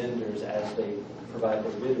with the vendors as they provide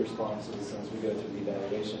their bid responses since we go through the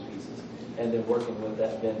evaluation pieces, and then working with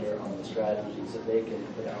that vendor on the strategies that they can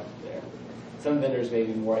put out there. Some vendors may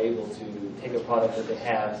be more able to take a product that they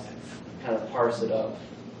have, kind of parse it up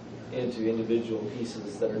into individual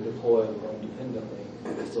pieces that are deployable independently,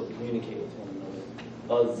 but they still communicate with one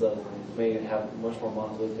another. Others may have much more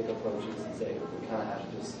monolithic approaches and say, we kind of have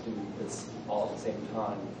to just do this all at the same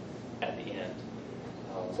time at the end.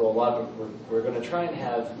 So a lot of it, we're going to try and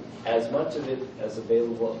have as much of it as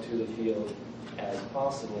available to the field as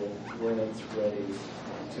possible when it's ready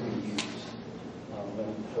to be used.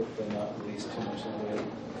 And hopefully not release too much in the way of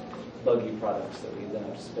buggy products that we then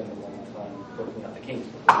have to spend a long time working out the kinks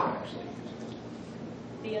before we actually use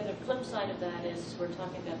it. The other flip side of that is we're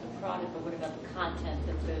talking about the product, but what about the content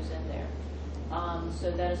that goes in there? So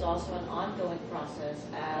that is also an ongoing process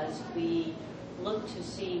as we look to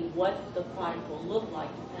see what the product will look like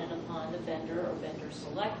depending upon the vendor or vendor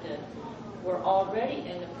selected. We're already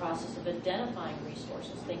in the process of identifying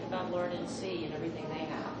resources. Think about Learn-NC and everything they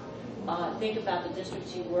have. Think about the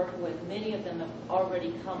districts you work with. Many of them have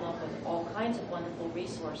already come up with all kinds of wonderful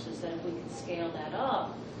resources that if we can scale that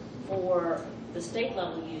up for the state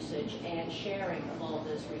level usage and sharing of all of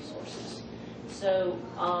those resources. So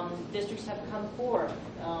districts have come forward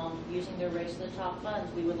using their Race to the Top funds.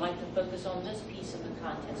 We would like to focus on this piece of the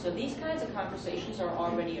content. So these kinds of conversations are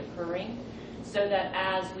already occurring so that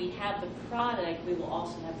as we have the product, we will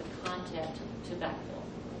also have the content to backfill.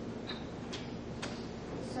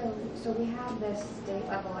 So we have this state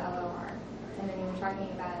level LOR, and then you were talking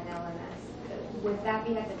about an LMS. Would that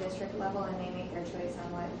be at the district level and they make their choice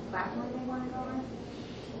on what platform they want to go on?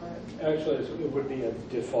 Or? Actually, it would be a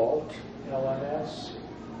default LMS,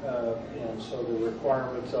 and so the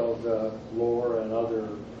requirements of the LOR and other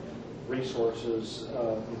resources,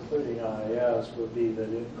 including IIS, would be that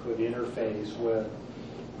it could interface with,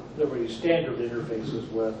 there would be standard interfaces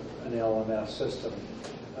with an LMS system.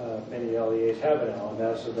 Many LEAs have an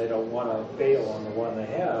LMS, so they don't want to bail on the one they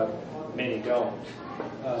have. Many don't.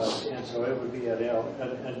 And so it would be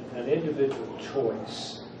an individual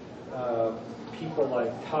choice. People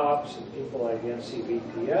like TOPS and people like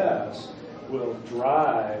NCBPS will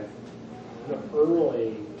drive the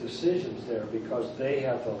early decisions there because they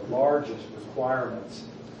have the largest requirements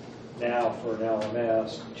now for an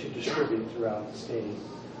LMS to distribute throughout the state.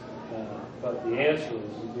 But the answer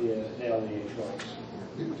would be an LEA choice.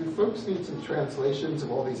 Do folks need some translations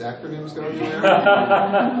of all these acronyms going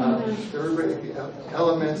around? Everybody,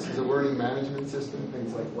 LMS is a learning management system,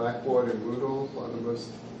 things like Blackboard and Moodle are the most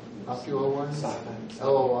popular ones.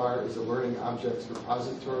 LOR is a learning objects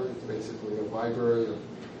repository. It's basically a library of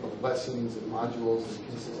lessons and modules and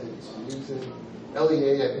pieces that you're using.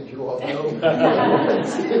 LEA, I think you all know.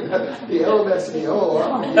 The LMS and the LOR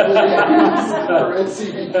for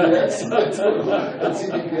NCBPS.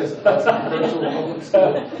 NCBPS is commercial public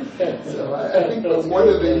school. So I think one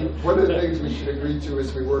of the things we should agree to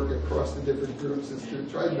as we work across the different groups is to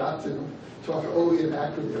try not to talk only in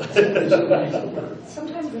acronyms.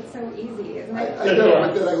 Sometimes it's so easy, isn't it? I know,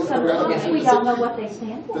 but then I look around. Sometimes we don't know what they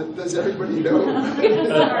stand for. Does everybody know? Sorry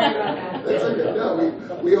about that. That's okay.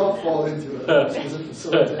 No, we all fall into it as a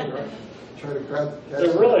facilitator, right? Try to catch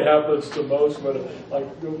It really happens to most, but like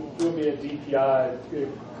we'll be at DPI,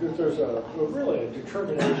 if there's really a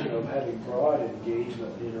determination of having broad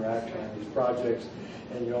engagement and interaction on these projects,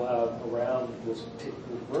 and you'll have around this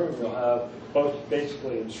room, you'll have both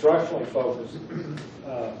basically instructionally focused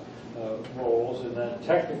roles and then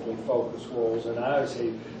technically focused roles, and I would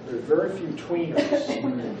say there's very few tweeners.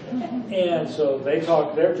 And so they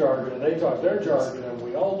talk their jargon and they talk their jargon, and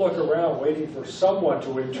we all look around waiting for someone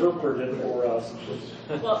to interpret it for us.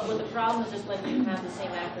 Well, the problem is when you have the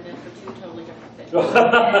same acronym for two totally different things.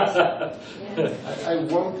 I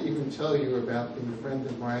won't even tell you about the friend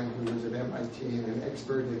of mine who was at MIT and an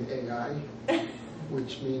expert in AI,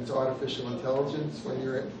 which means artificial intelligence,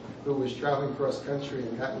 who was traveling cross country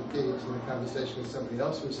and got engaged in a conversation with somebody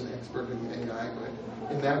else who was an expert in AI, but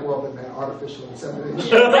in that world it meant artificial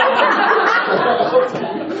insemination.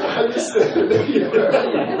 Understand?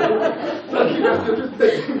 Talking about different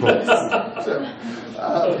things.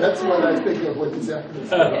 So that's what I think of when these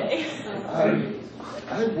acronyms are.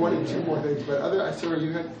 I had one and two more things, but sorry,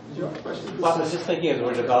 you had a question? Well, I was just thinking as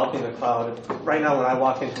we're developing the cloud, right now when I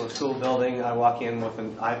walk into a school building, I walk in with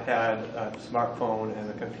an iPad, a smartphone, and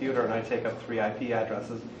a computer, and I take up 3 IP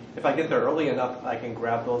addresses. If I get there early enough, I can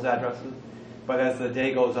grab those addresses. But as the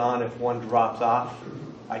day goes on, if one drops off,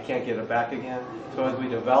 I can't get it back again. So as we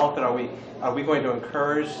develop it, are we going to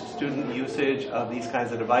encourage student usage of these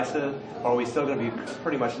kinds of devices, or are we still going to be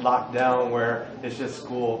pretty much locked down where it's just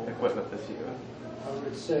school equipment this year? I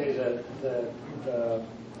would say that the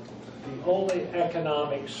only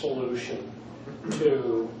economic solution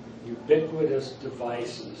to ubiquitous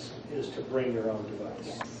devices is to bring your own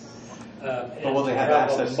device. And will they to have have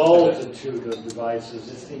access a to multitude of devices.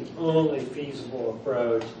 It's the only feasible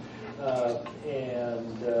approach.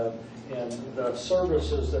 And the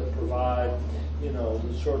services that provide,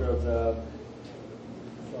 the sort of the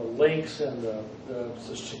links and the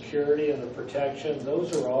security and the protection,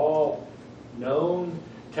 those are all known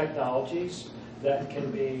technologies that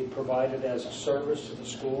can be provided as a service to the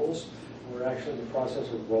schools. We're actually in the process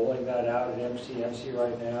of rolling that out at MCMC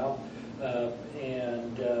right now,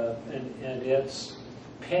 and it's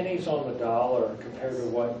pennies on the dollar compared to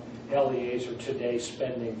what LEAs are today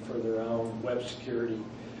spending for their own web security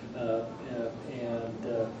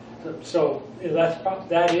So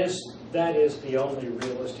that is the only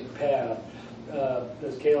realistic path.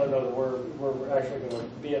 As Kayla knows, we're actually going to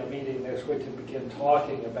be in a meeting next week to begin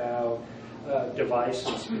talking about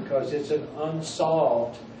devices, because it's an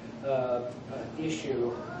unsolved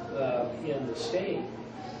issue in the state.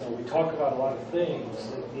 We talk about a lot of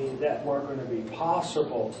things that weren't going to be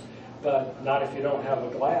possible, but not if you don't have a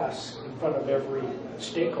glass in front of every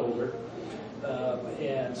stakeholder.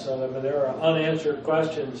 And so I mean, there are unanswered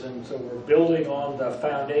questions, and so we're building on the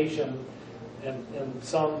foundation, and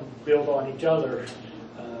some build on each other.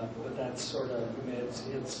 But that's sort of, I mean,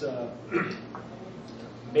 it's a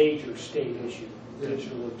major state issue.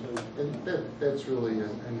 Digital and that's really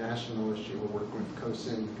a national issue. We're working with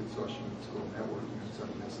COSIN, Consortium of School Networking, and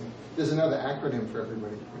something missing. There's another acronym for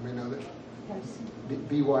everybody. You may know that.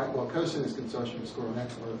 Well, COSIN is Consortium of School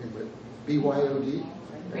Networking, but BYOD.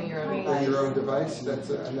 Bring your own Bring device. your own device. That's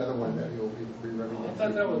another one that you'll be running I into.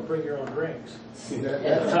 thought that was bring your own drinks. So not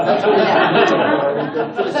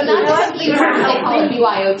just you, they call it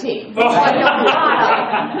BYOT.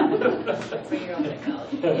 Bring your own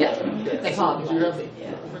technology. Yeah, they call it Do you have-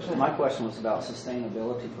 BYOT. My question was about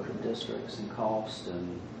sustainability for the districts and cost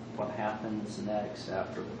and what happens next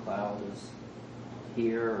after the cloud is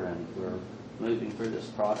here and we're moving through this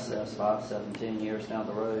process 5, 7, 10 years down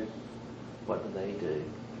the road. What do they do?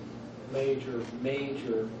 Major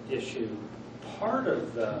issue. Part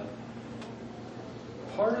of the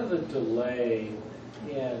delay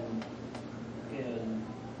in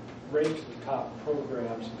right to the top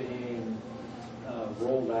programs being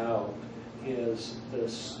rolled out is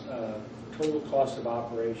this total cost of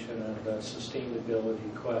operation and the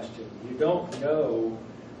sustainability question. You don't know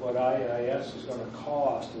what IIS is going to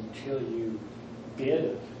cost until you bid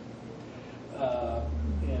it.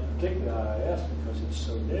 And particularly IIS because it's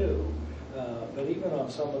so new. But even on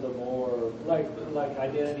some of the more, like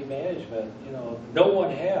identity management, you know, no one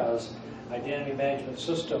has identity management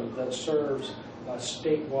system that serves a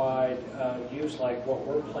statewide use like what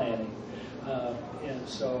we're planning. And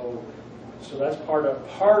so that's part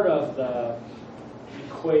of the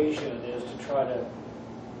equation is to try to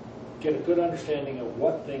get a good understanding of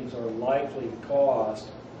what things are likely to cost,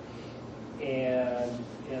 and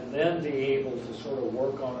then be able to sort of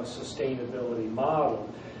work on a sustainability model.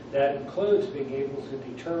 That includes being able to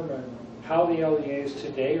determine how the LEAs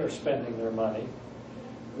today are spending their money,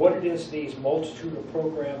 what it is these multitude of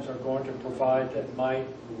programs are going to provide that might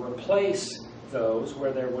replace those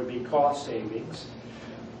where there would be cost savings,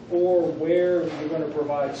 or where you're going to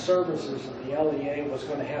provide services that the LEA was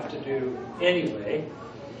going to have to do anyway.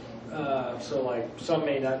 So like some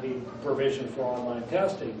may not be provision for online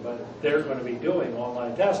testing, but they're going to be doing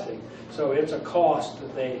online testing. So it's a cost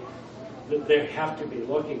that they have to be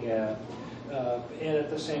looking at. And at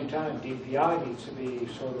the same time, DPI needs to be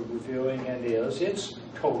sort of reviewing and is its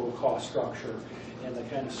total cost structure and the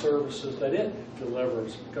kind of services that it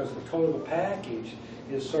delivers, because the total package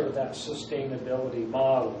is sort of that sustainability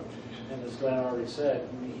model. And as Glenn already said,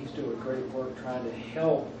 I mean, he's doing great work trying to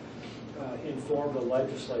help inform the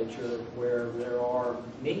legislature where there are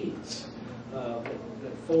needs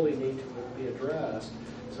that fully need to be addressed.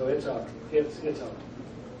 So it's a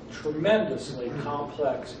tremendously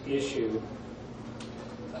complex issue,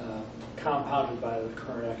 compounded by the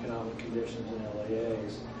current economic conditions in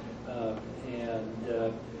LEAs. I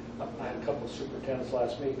had a couple of superintendents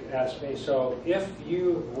last week ask me, so if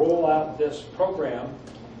you roll out this program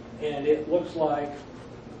and it looks like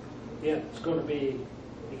it's going to be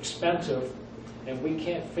expensive and we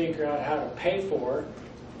can't figure out how to pay for it,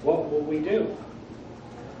 what will we do?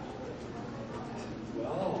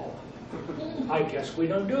 Well, I guess we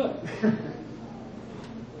don't do it.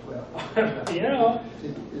 Well, you know.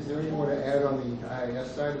 Is there anything more to add on the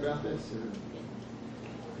IIS side about this?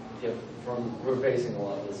 Yeah, we're facing a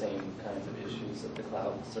lot of the same kinds of issues that the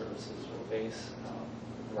cloud services will face.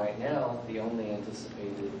 Right now, the only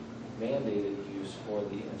anticipated mandated use for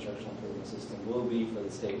the Instructional Improvement System will be for the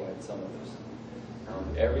statewide summers.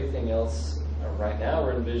 Everything else, right now,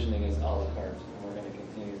 we're envisioning is a la carte. And we're going to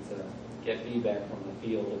continue to get feedback from the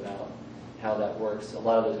field about how that works. A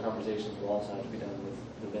lot of those conversations will also have to be done with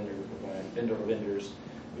the vendors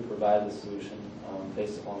who provide the solution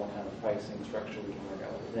based upon what kind of pricing structure we can work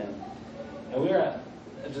out with them. And we're,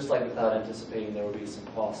 just like the cloud, anticipating there will be some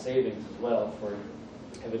cost savings as well for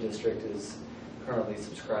if a district is currently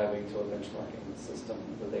subscribing to a benchmarking system,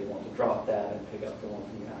 that they want to drop that and pick up the one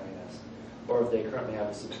from the IIS. Or if they currently have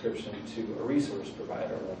a subscription to a resource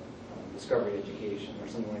provider like Discovery Education or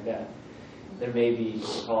something like that, there may be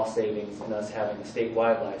cost savings in us having a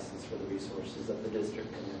statewide license for the resources that the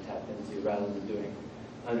district can then tap into rather than doing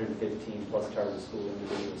 115 plus charter school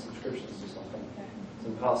individual subscriptions or something.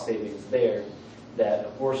 Some cost savings there that a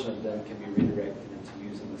portion of them can be redirected into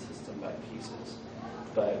using the system by pieces.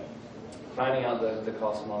 But finding out the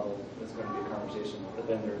cost model is going to be a conversation with the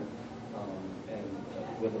vendor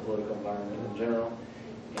and with the political environment in general.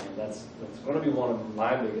 And that's going to be one of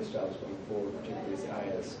my biggest jobs going forward, particularly as the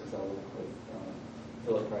IS, because I'll work with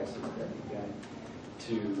Philip Price's current guy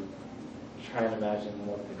to try and imagine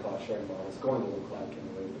what the cost sharing model is going to look like in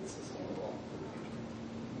a way that's sustainable.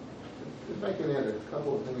 If I can add a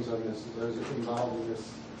couple of things on this, I was involved in this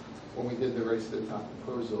when we did the Race to the Top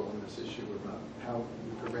proposal on this issue about how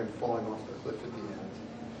you prevent falling off the cliff at the end.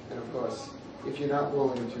 And of course, if you're not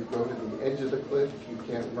willing to go to the edge of the cliff, you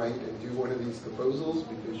can't write and do one of these proposals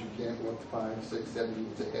because you can't look 5, 6, 7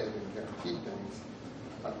 years ahead and guarantee things,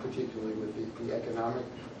 particularly with the economic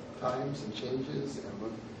times and changes. And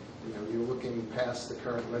look, you're looking past the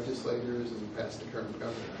current legislators and past the current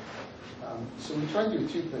governor. So we try to do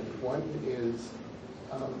two things. One is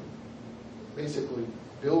basically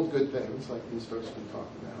build good things like these folks we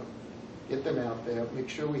talked about, get them out there, make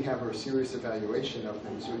sure we have a serious evaluation of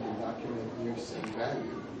them so we can document use and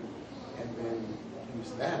value, and then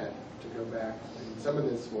use that to go back. And some of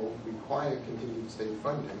this will require continued state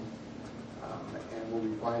funding and will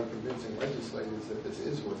require convincing legislators that this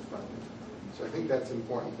is worth funding. So I think that's an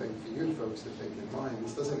important thing for you folks to think in mind.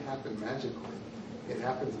 This doesn't happen magically. It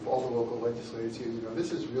happens if all the local legislators here,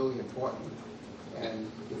 this is really important.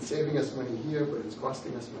 And it's saving us money here, but it's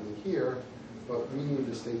costing us money here. But we need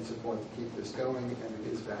the state support to keep this going, and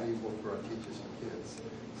it is valuable for our teachers and kids.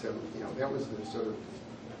 So, that was the sort of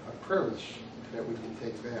approach that we can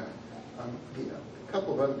take there. A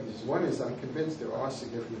couple of other pieces. One is I'm convinced there are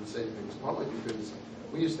significant savings, partly because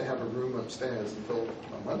we used to have a room upstairs until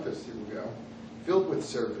a month or two ago, filled with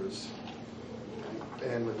servers,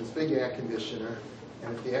 and with this big air conditioner.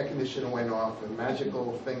 And if the air conditioner went off, a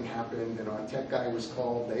magical thing happened, and our tech guy was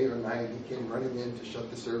called day or night. He came running in to shut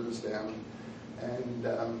the servers down.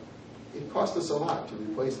 And it cost us a lot to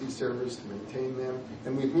replace these servers, to maintain them.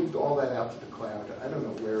 And we've moved all that out to the cloud. I don't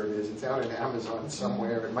know where it is. It's out in Amazon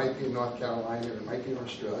somewhere. It might be in North Carolina. It might be in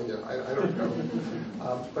Australia. I don't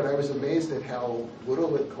know. But I was amazed at how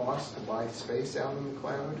little it costs to buy space out in the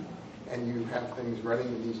cloud. And you have things running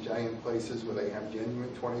in these giant places where they have genuine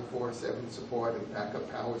 24/7 support and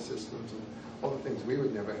backup power systems and all the things we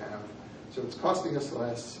would never have. So it's costing us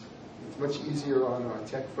less. It's much easier on our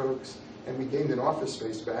tech folks. And we gained an office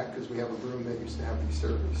space back because we have a room that used to have these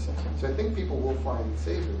servers. So I think people will find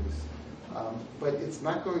savings. But it's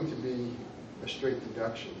not going to be a straight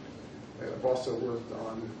deduction. I've also worked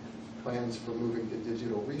on plans for moving to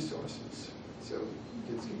digital resources. So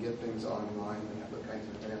kids can get things online and have the kinds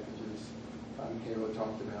of advantages Kayla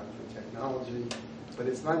talked about for technology. But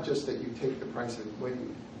it's not just that you take the price of,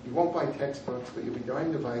 you won't buy textbooks, but you'll be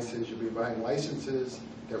buying devices, you'll be buying licenses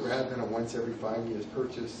that rather than a once every 5 years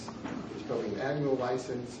purchase, there's probably an annual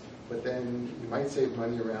license, but then you might save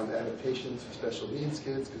money around adaptations for special needs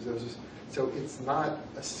kids, because those are, so it's not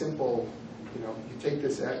a simple, you take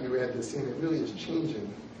this out, you add this in, it really is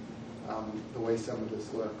changing the way some of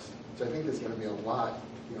this looks. So I think there's going to be a lot,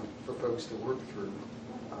 for folks to work through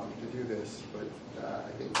to do this, but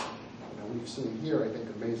I think we've seen here, I think,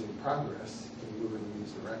 amazing progress in moving in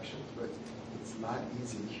these directions, but it's not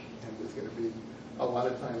easy, and there's going to be a lot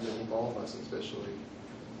of times that involve us, especially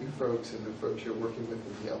you folks and the folks you're working with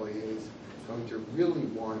in the LEAs, going to really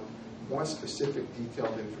want more specific,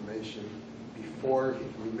 detailed information before it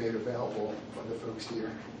can be made available for the folks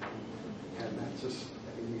here. And that's just,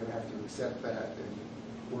 I think you're going to have to accept that and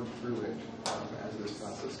work through it as this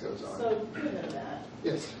process goes on. So, given that,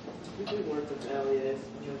 yes, we do work with LEAs,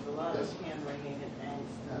 and there's a lot of hand-wringing and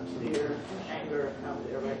angst, fear, anger out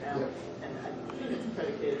there right now. Yep. And I think it's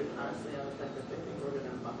predicated, honestly, on the fact that they think we're going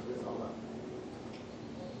to muck this all up.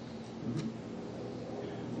 Mm-hmm.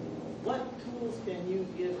 What tools can you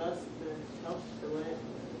give us to help to let,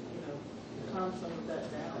 calm some of that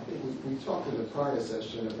down? I think we talked in the prior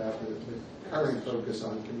session about the current focus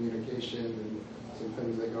on communication and some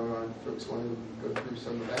things that go on. Folks want to go through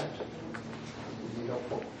some of that? Would be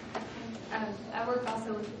helpful. I work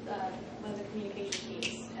also with one of the communication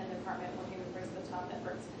teams in the department working with Race to the Top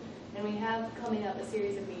efforts. And we have coming up a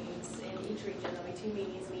series of meetings in each region. There'll be 2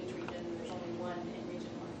 meetings in each region. There's only 1 in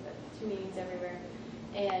Region 1, but 2 meetings everywhere.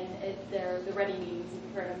 And they're the ready meetings, if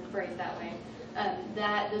you've heard them phrased that way.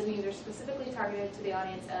 Those meetings are specifically targeted to the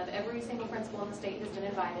audience of every single principal in the state has been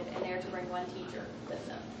invited, and they're to bring 1 teacher with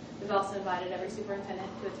them. We've also invited every superintendent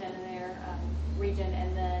to attend in their region,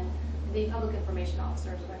 and then the public information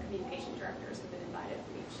officers or the communication directors have been invited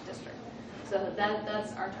from each district. So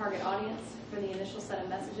that's our target audience for the initial set of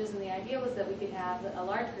messages. And the idea was that we could have a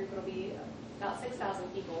large group, it'll be about 6,000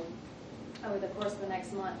 people over the course of the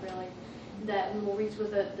next month, really, that we will reach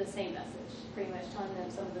with the same message, pretty much telling them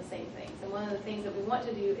some of the same things. And one of the things that we want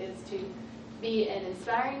to do is to be an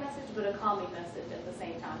inspiring message, but a calming message at the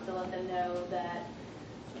same time, to let them know that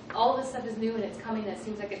all this stuff is new and it's coming, that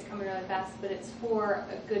seems like it's coming really fast, but it's for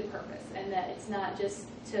a good purpose, and that it's not just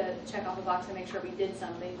to check off the box and make sure we did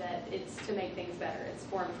something, that it's to make things better. It's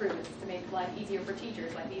for improvements, it's to make life easier for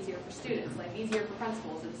teachers, life easier for students, life easier for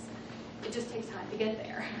principals. It just takes time to get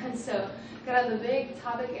there. And so kind of the big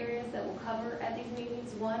topic areas that we'll cover at these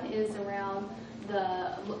meetings, one is around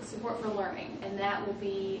the support for learning, and that will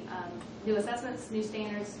be new assessments, new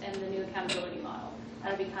standards, and the new accountability model.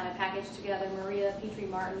 That'll be kind of packaged together. Maria Petrie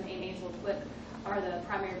Martin and Angela Quick are the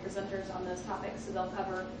primary presenters on those topics, so they'll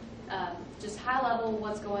cover just high level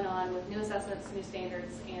what's going on with new assessments, new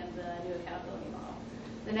standards, and the new accountability model.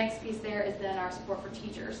 The next piece there is then our support for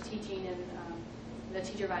teachers, teaching and the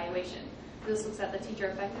teacher evaluation. This looks at the teacher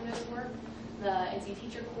effectiveness work, the NC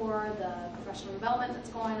Teacher Corps, the professional development that's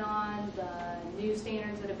going on, the new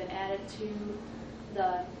standards that have been added to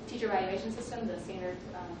the teacher evaluation system, the standard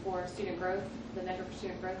for student growth, the measure for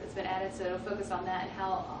student growth that's been added. So it'll focus on that and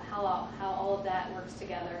how all of that works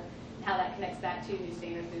together, and how that connects back to new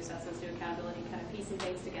standards, new assessments, new accountability, kind of piecing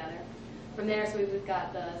things together. From there, so we've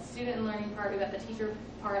got the student and learning part, we've got the teacher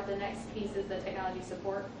part. The next piece is the technology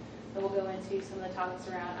support. So we'll go into some of the topics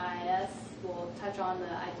around IIS. We'll touch on the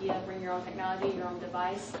idea of bring your own technology, your own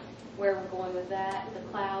device, where we're going with that, the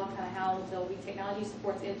cloud, kind of how there'll be technology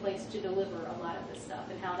supports in place to deliver a lot of this stuff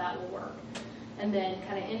and how that will work. And then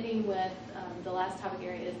kind of ending with the last topic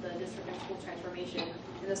area is the district and school transformation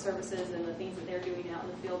and the services and the things that they're doing out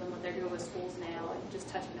in the field and what they're doing with schools now, and just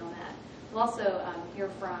touching on that. We'll also hear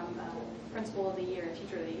from Principal of the Year and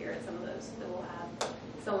Teacher of the Year at some of those. So we'll have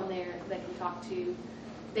someone there that can talk to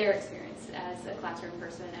their experience as a classroom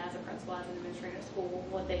person, as a principal, as an administrator at school,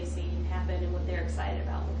 what they've seen happen and what they're excited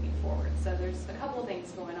about looking forward. So there's a couple of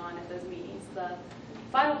things going on at those meetings. The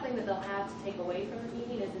final thing that they'll have to take away from the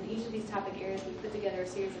meeting is in each of these topic areas we put together a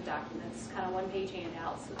series of documents, kind of one-page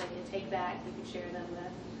handouts that they can take back. You can share them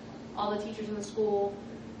with all the teachers in the school.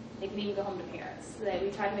 They can even go home to parents.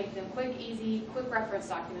 We try to make them quick, easy, quick reference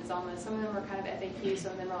documents almost. Some of them are kind of FAQ,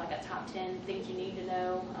 some of them are like a top 10 things you need to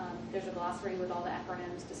know. There's a glossary with all the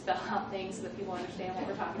acronyms to spell out things so that people understand what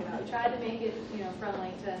we're talking about. We tried to make it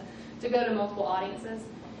friendly to go to multiple audiences.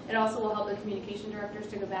 It also will help the communication directors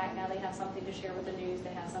to go back. Now they have something to share with the news.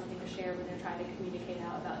 They have something to share when they're trying to communicate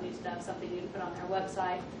out about new stuff, something new to put on their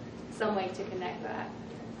website, some way to connect that.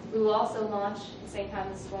 We will also launch, at the same time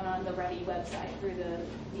this is going on, the Ready website through the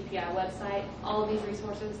DPI website. All of these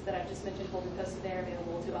resources that I've just mentioned will be posted there,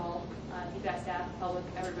 available to all DPI staff, public,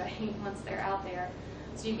 everybody, once they're out there.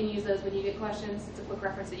 So you can use those when you get questions. It's a quick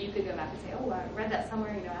reference that you could go back and say, oh, I read that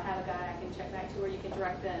somewhere. I have a guide I can check back to, or you can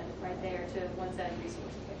direct them right there to one set of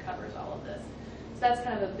resources that covers all of this. So that's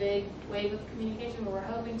kind of a big wave of communication where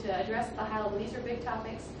we're hoping to address the high level. These are big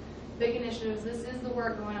topics, big initiatives. This is the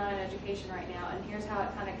work going on in education right now, and here's how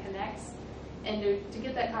it kind of connects. And to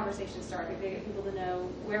get that conversation started, to get people to know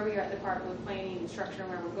where we are at the department with planning and structure and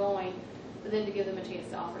where we're going, but then to give them a chance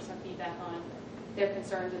to offer some feedback on their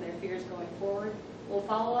concerns and their fears going forward. We'll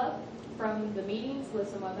follow up from the meetings with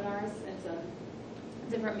some webinars and some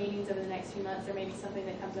different meetings over the next few months. There may be something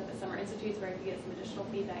that comes up at summer institutes where you can get some additional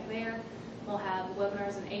feedback there. We'll have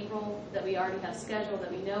webinars in April that we already have scheduled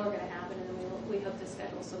that we know are going to happen, and then we hope to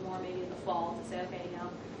schedule some more maybe in the fall to say, okay, now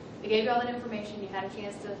we gave you all that information, you had a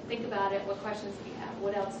chance to think about it, what questions do you have,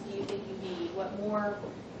 what else do you think you need, what more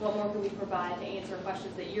can we provide to answer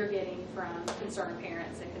questions that you're getting from concerned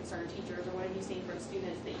parents and concerned teachers, or what have you seen from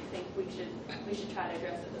students that you think we should try to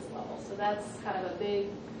address at this level. So that's kind of a big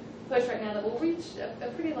push right now that will reach a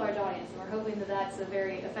pretty large audience, and we're hoping that that's a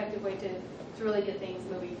very effective way to really get things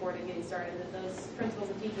moving forward and getting started, that those principals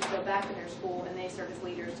and teachers go back to their school and they serve as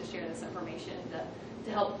leaders to share this information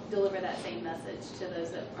to help deliver that same message to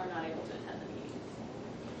those that are not able to attend the meetings.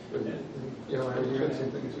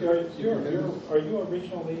 Are you a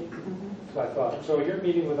regional lead? I thought. So you're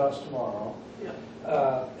meeting with us tomorrow.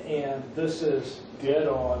 Yeah. And this is dead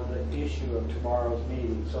on the issue of tomorrow's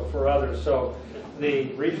meeting. So for others, so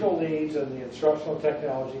the regional leads and the instructional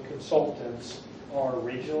technology consultants are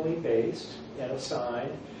regionally based and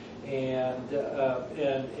assigned, and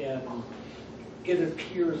it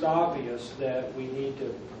appears obvious that we need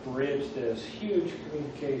to bridge this huge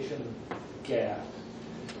communication gap.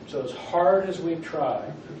 So as hard as we've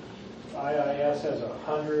tried, IIS has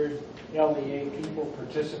 100 LEA people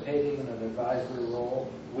participating in an advisory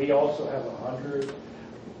role. We also have 100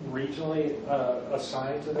 regionally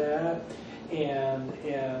assigned to that. And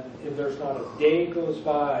if there's not a day goes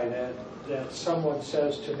by that someone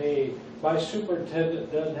says to me, my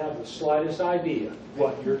superintendent doesn't have the slightest idea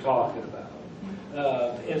what you're talking about.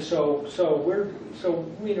 And so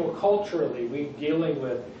culturally, we're dealing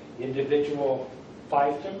with individual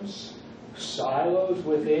fiefdoms, silos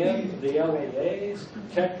within the LEAs,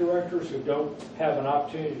 tech directors who don't have an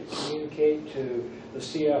opportunity to communicate to the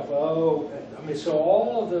CFO. I mean, so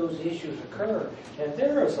all of those issues occur, and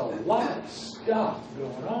there is a lot of stuff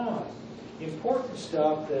going on, important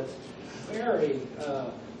stuff that's very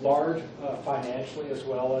large financially as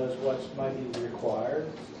well as what might be required.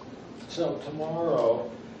 So tomorrow,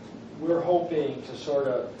 we're hoping to sort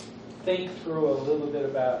of think through a little bit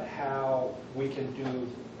about how we can do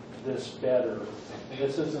this better. And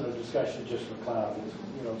this isn't a discussion just for cloud.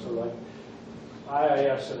 It's, so like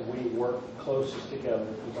IIS and we work closest together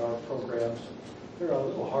because our programs, they're a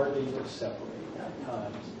little hard to even separate at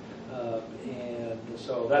times. And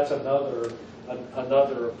so that's another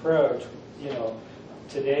approach.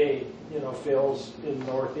 Today, Phil's in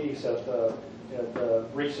Northeast at the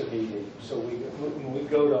recent meeting. So when we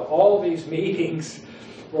go to all these meetings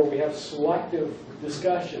where we have selective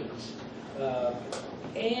discussions,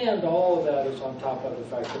 and all of that is on top of the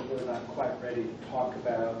fact that we're not quite ready to talk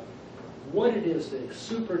about what it is the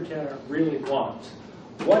superintendent really wants.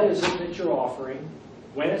 What is it that you're offering?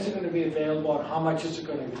 When is it going to be available? And how much is it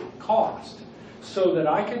going to cost? So that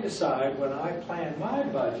I can decide when I plan my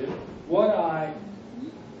budget what I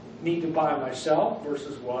need to buy myself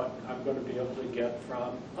versus what I'm going to be able to get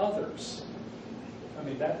from others. I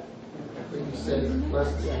mean, that. I think you said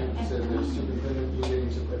last time, you said there's superintendent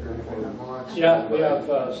meetings that they're going to hold in March. Yeah, we have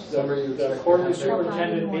the quarterly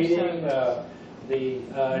superintendent meeting, the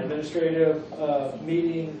administrative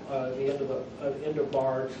meeting the end of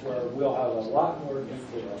March, where we'll have a lot more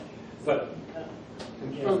info. But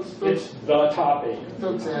it's the topic.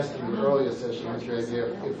 Folks asked in the earlier session, what's your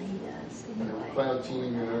idea if cloud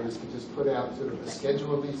team and others could just put out sort of a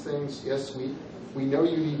schedule of these things? Yes, we know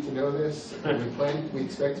you need to know this, and we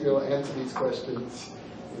expect to be able to answer these questions,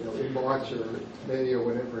 in March or May or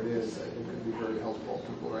whatever it is. I think it would be very helpful.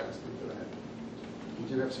 People are asking for that. Did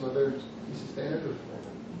you have some other pieces to add?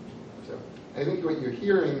 So I think what you're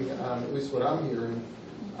hearing, at least what I'm hearing,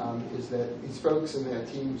 is that these folks and their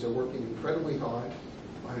teams are working incredibly hard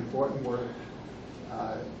on important work.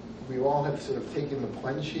 We all have sort of taken the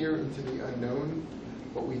plunge here into the unknown,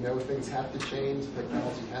 but we know things have to change,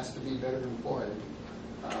 technology has to be better employed,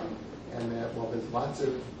 and that while there's lots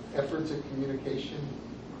of efforts at communication,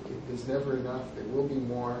 there's never enough, there will be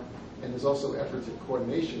more, and there's also efforts at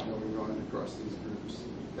coordination going on across these groups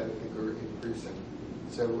that I think are increasing.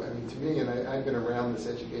 So, I mean, to me, and I've been around this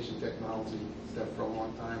education technology stuff for a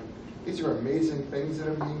long time, these are amazing things that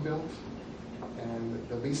are being built, and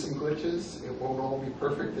there'll be some glitches. It won't all be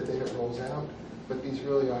perfect the day it rolls out, but these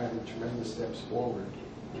really are the tremendous steps forward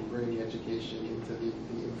in bringing education into the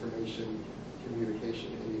information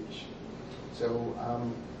communication age. So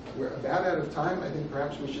we're about out of time. I think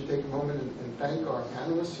perhaps we should take a moment and thank our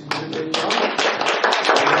panelists who did a great job.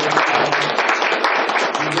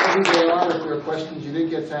 You know who they are. If there are questions you didn't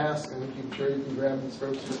get to ask, I'm sure you can grab these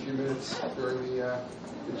folks for a few minutes during the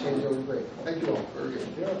changeover break. Thank you all. Very good.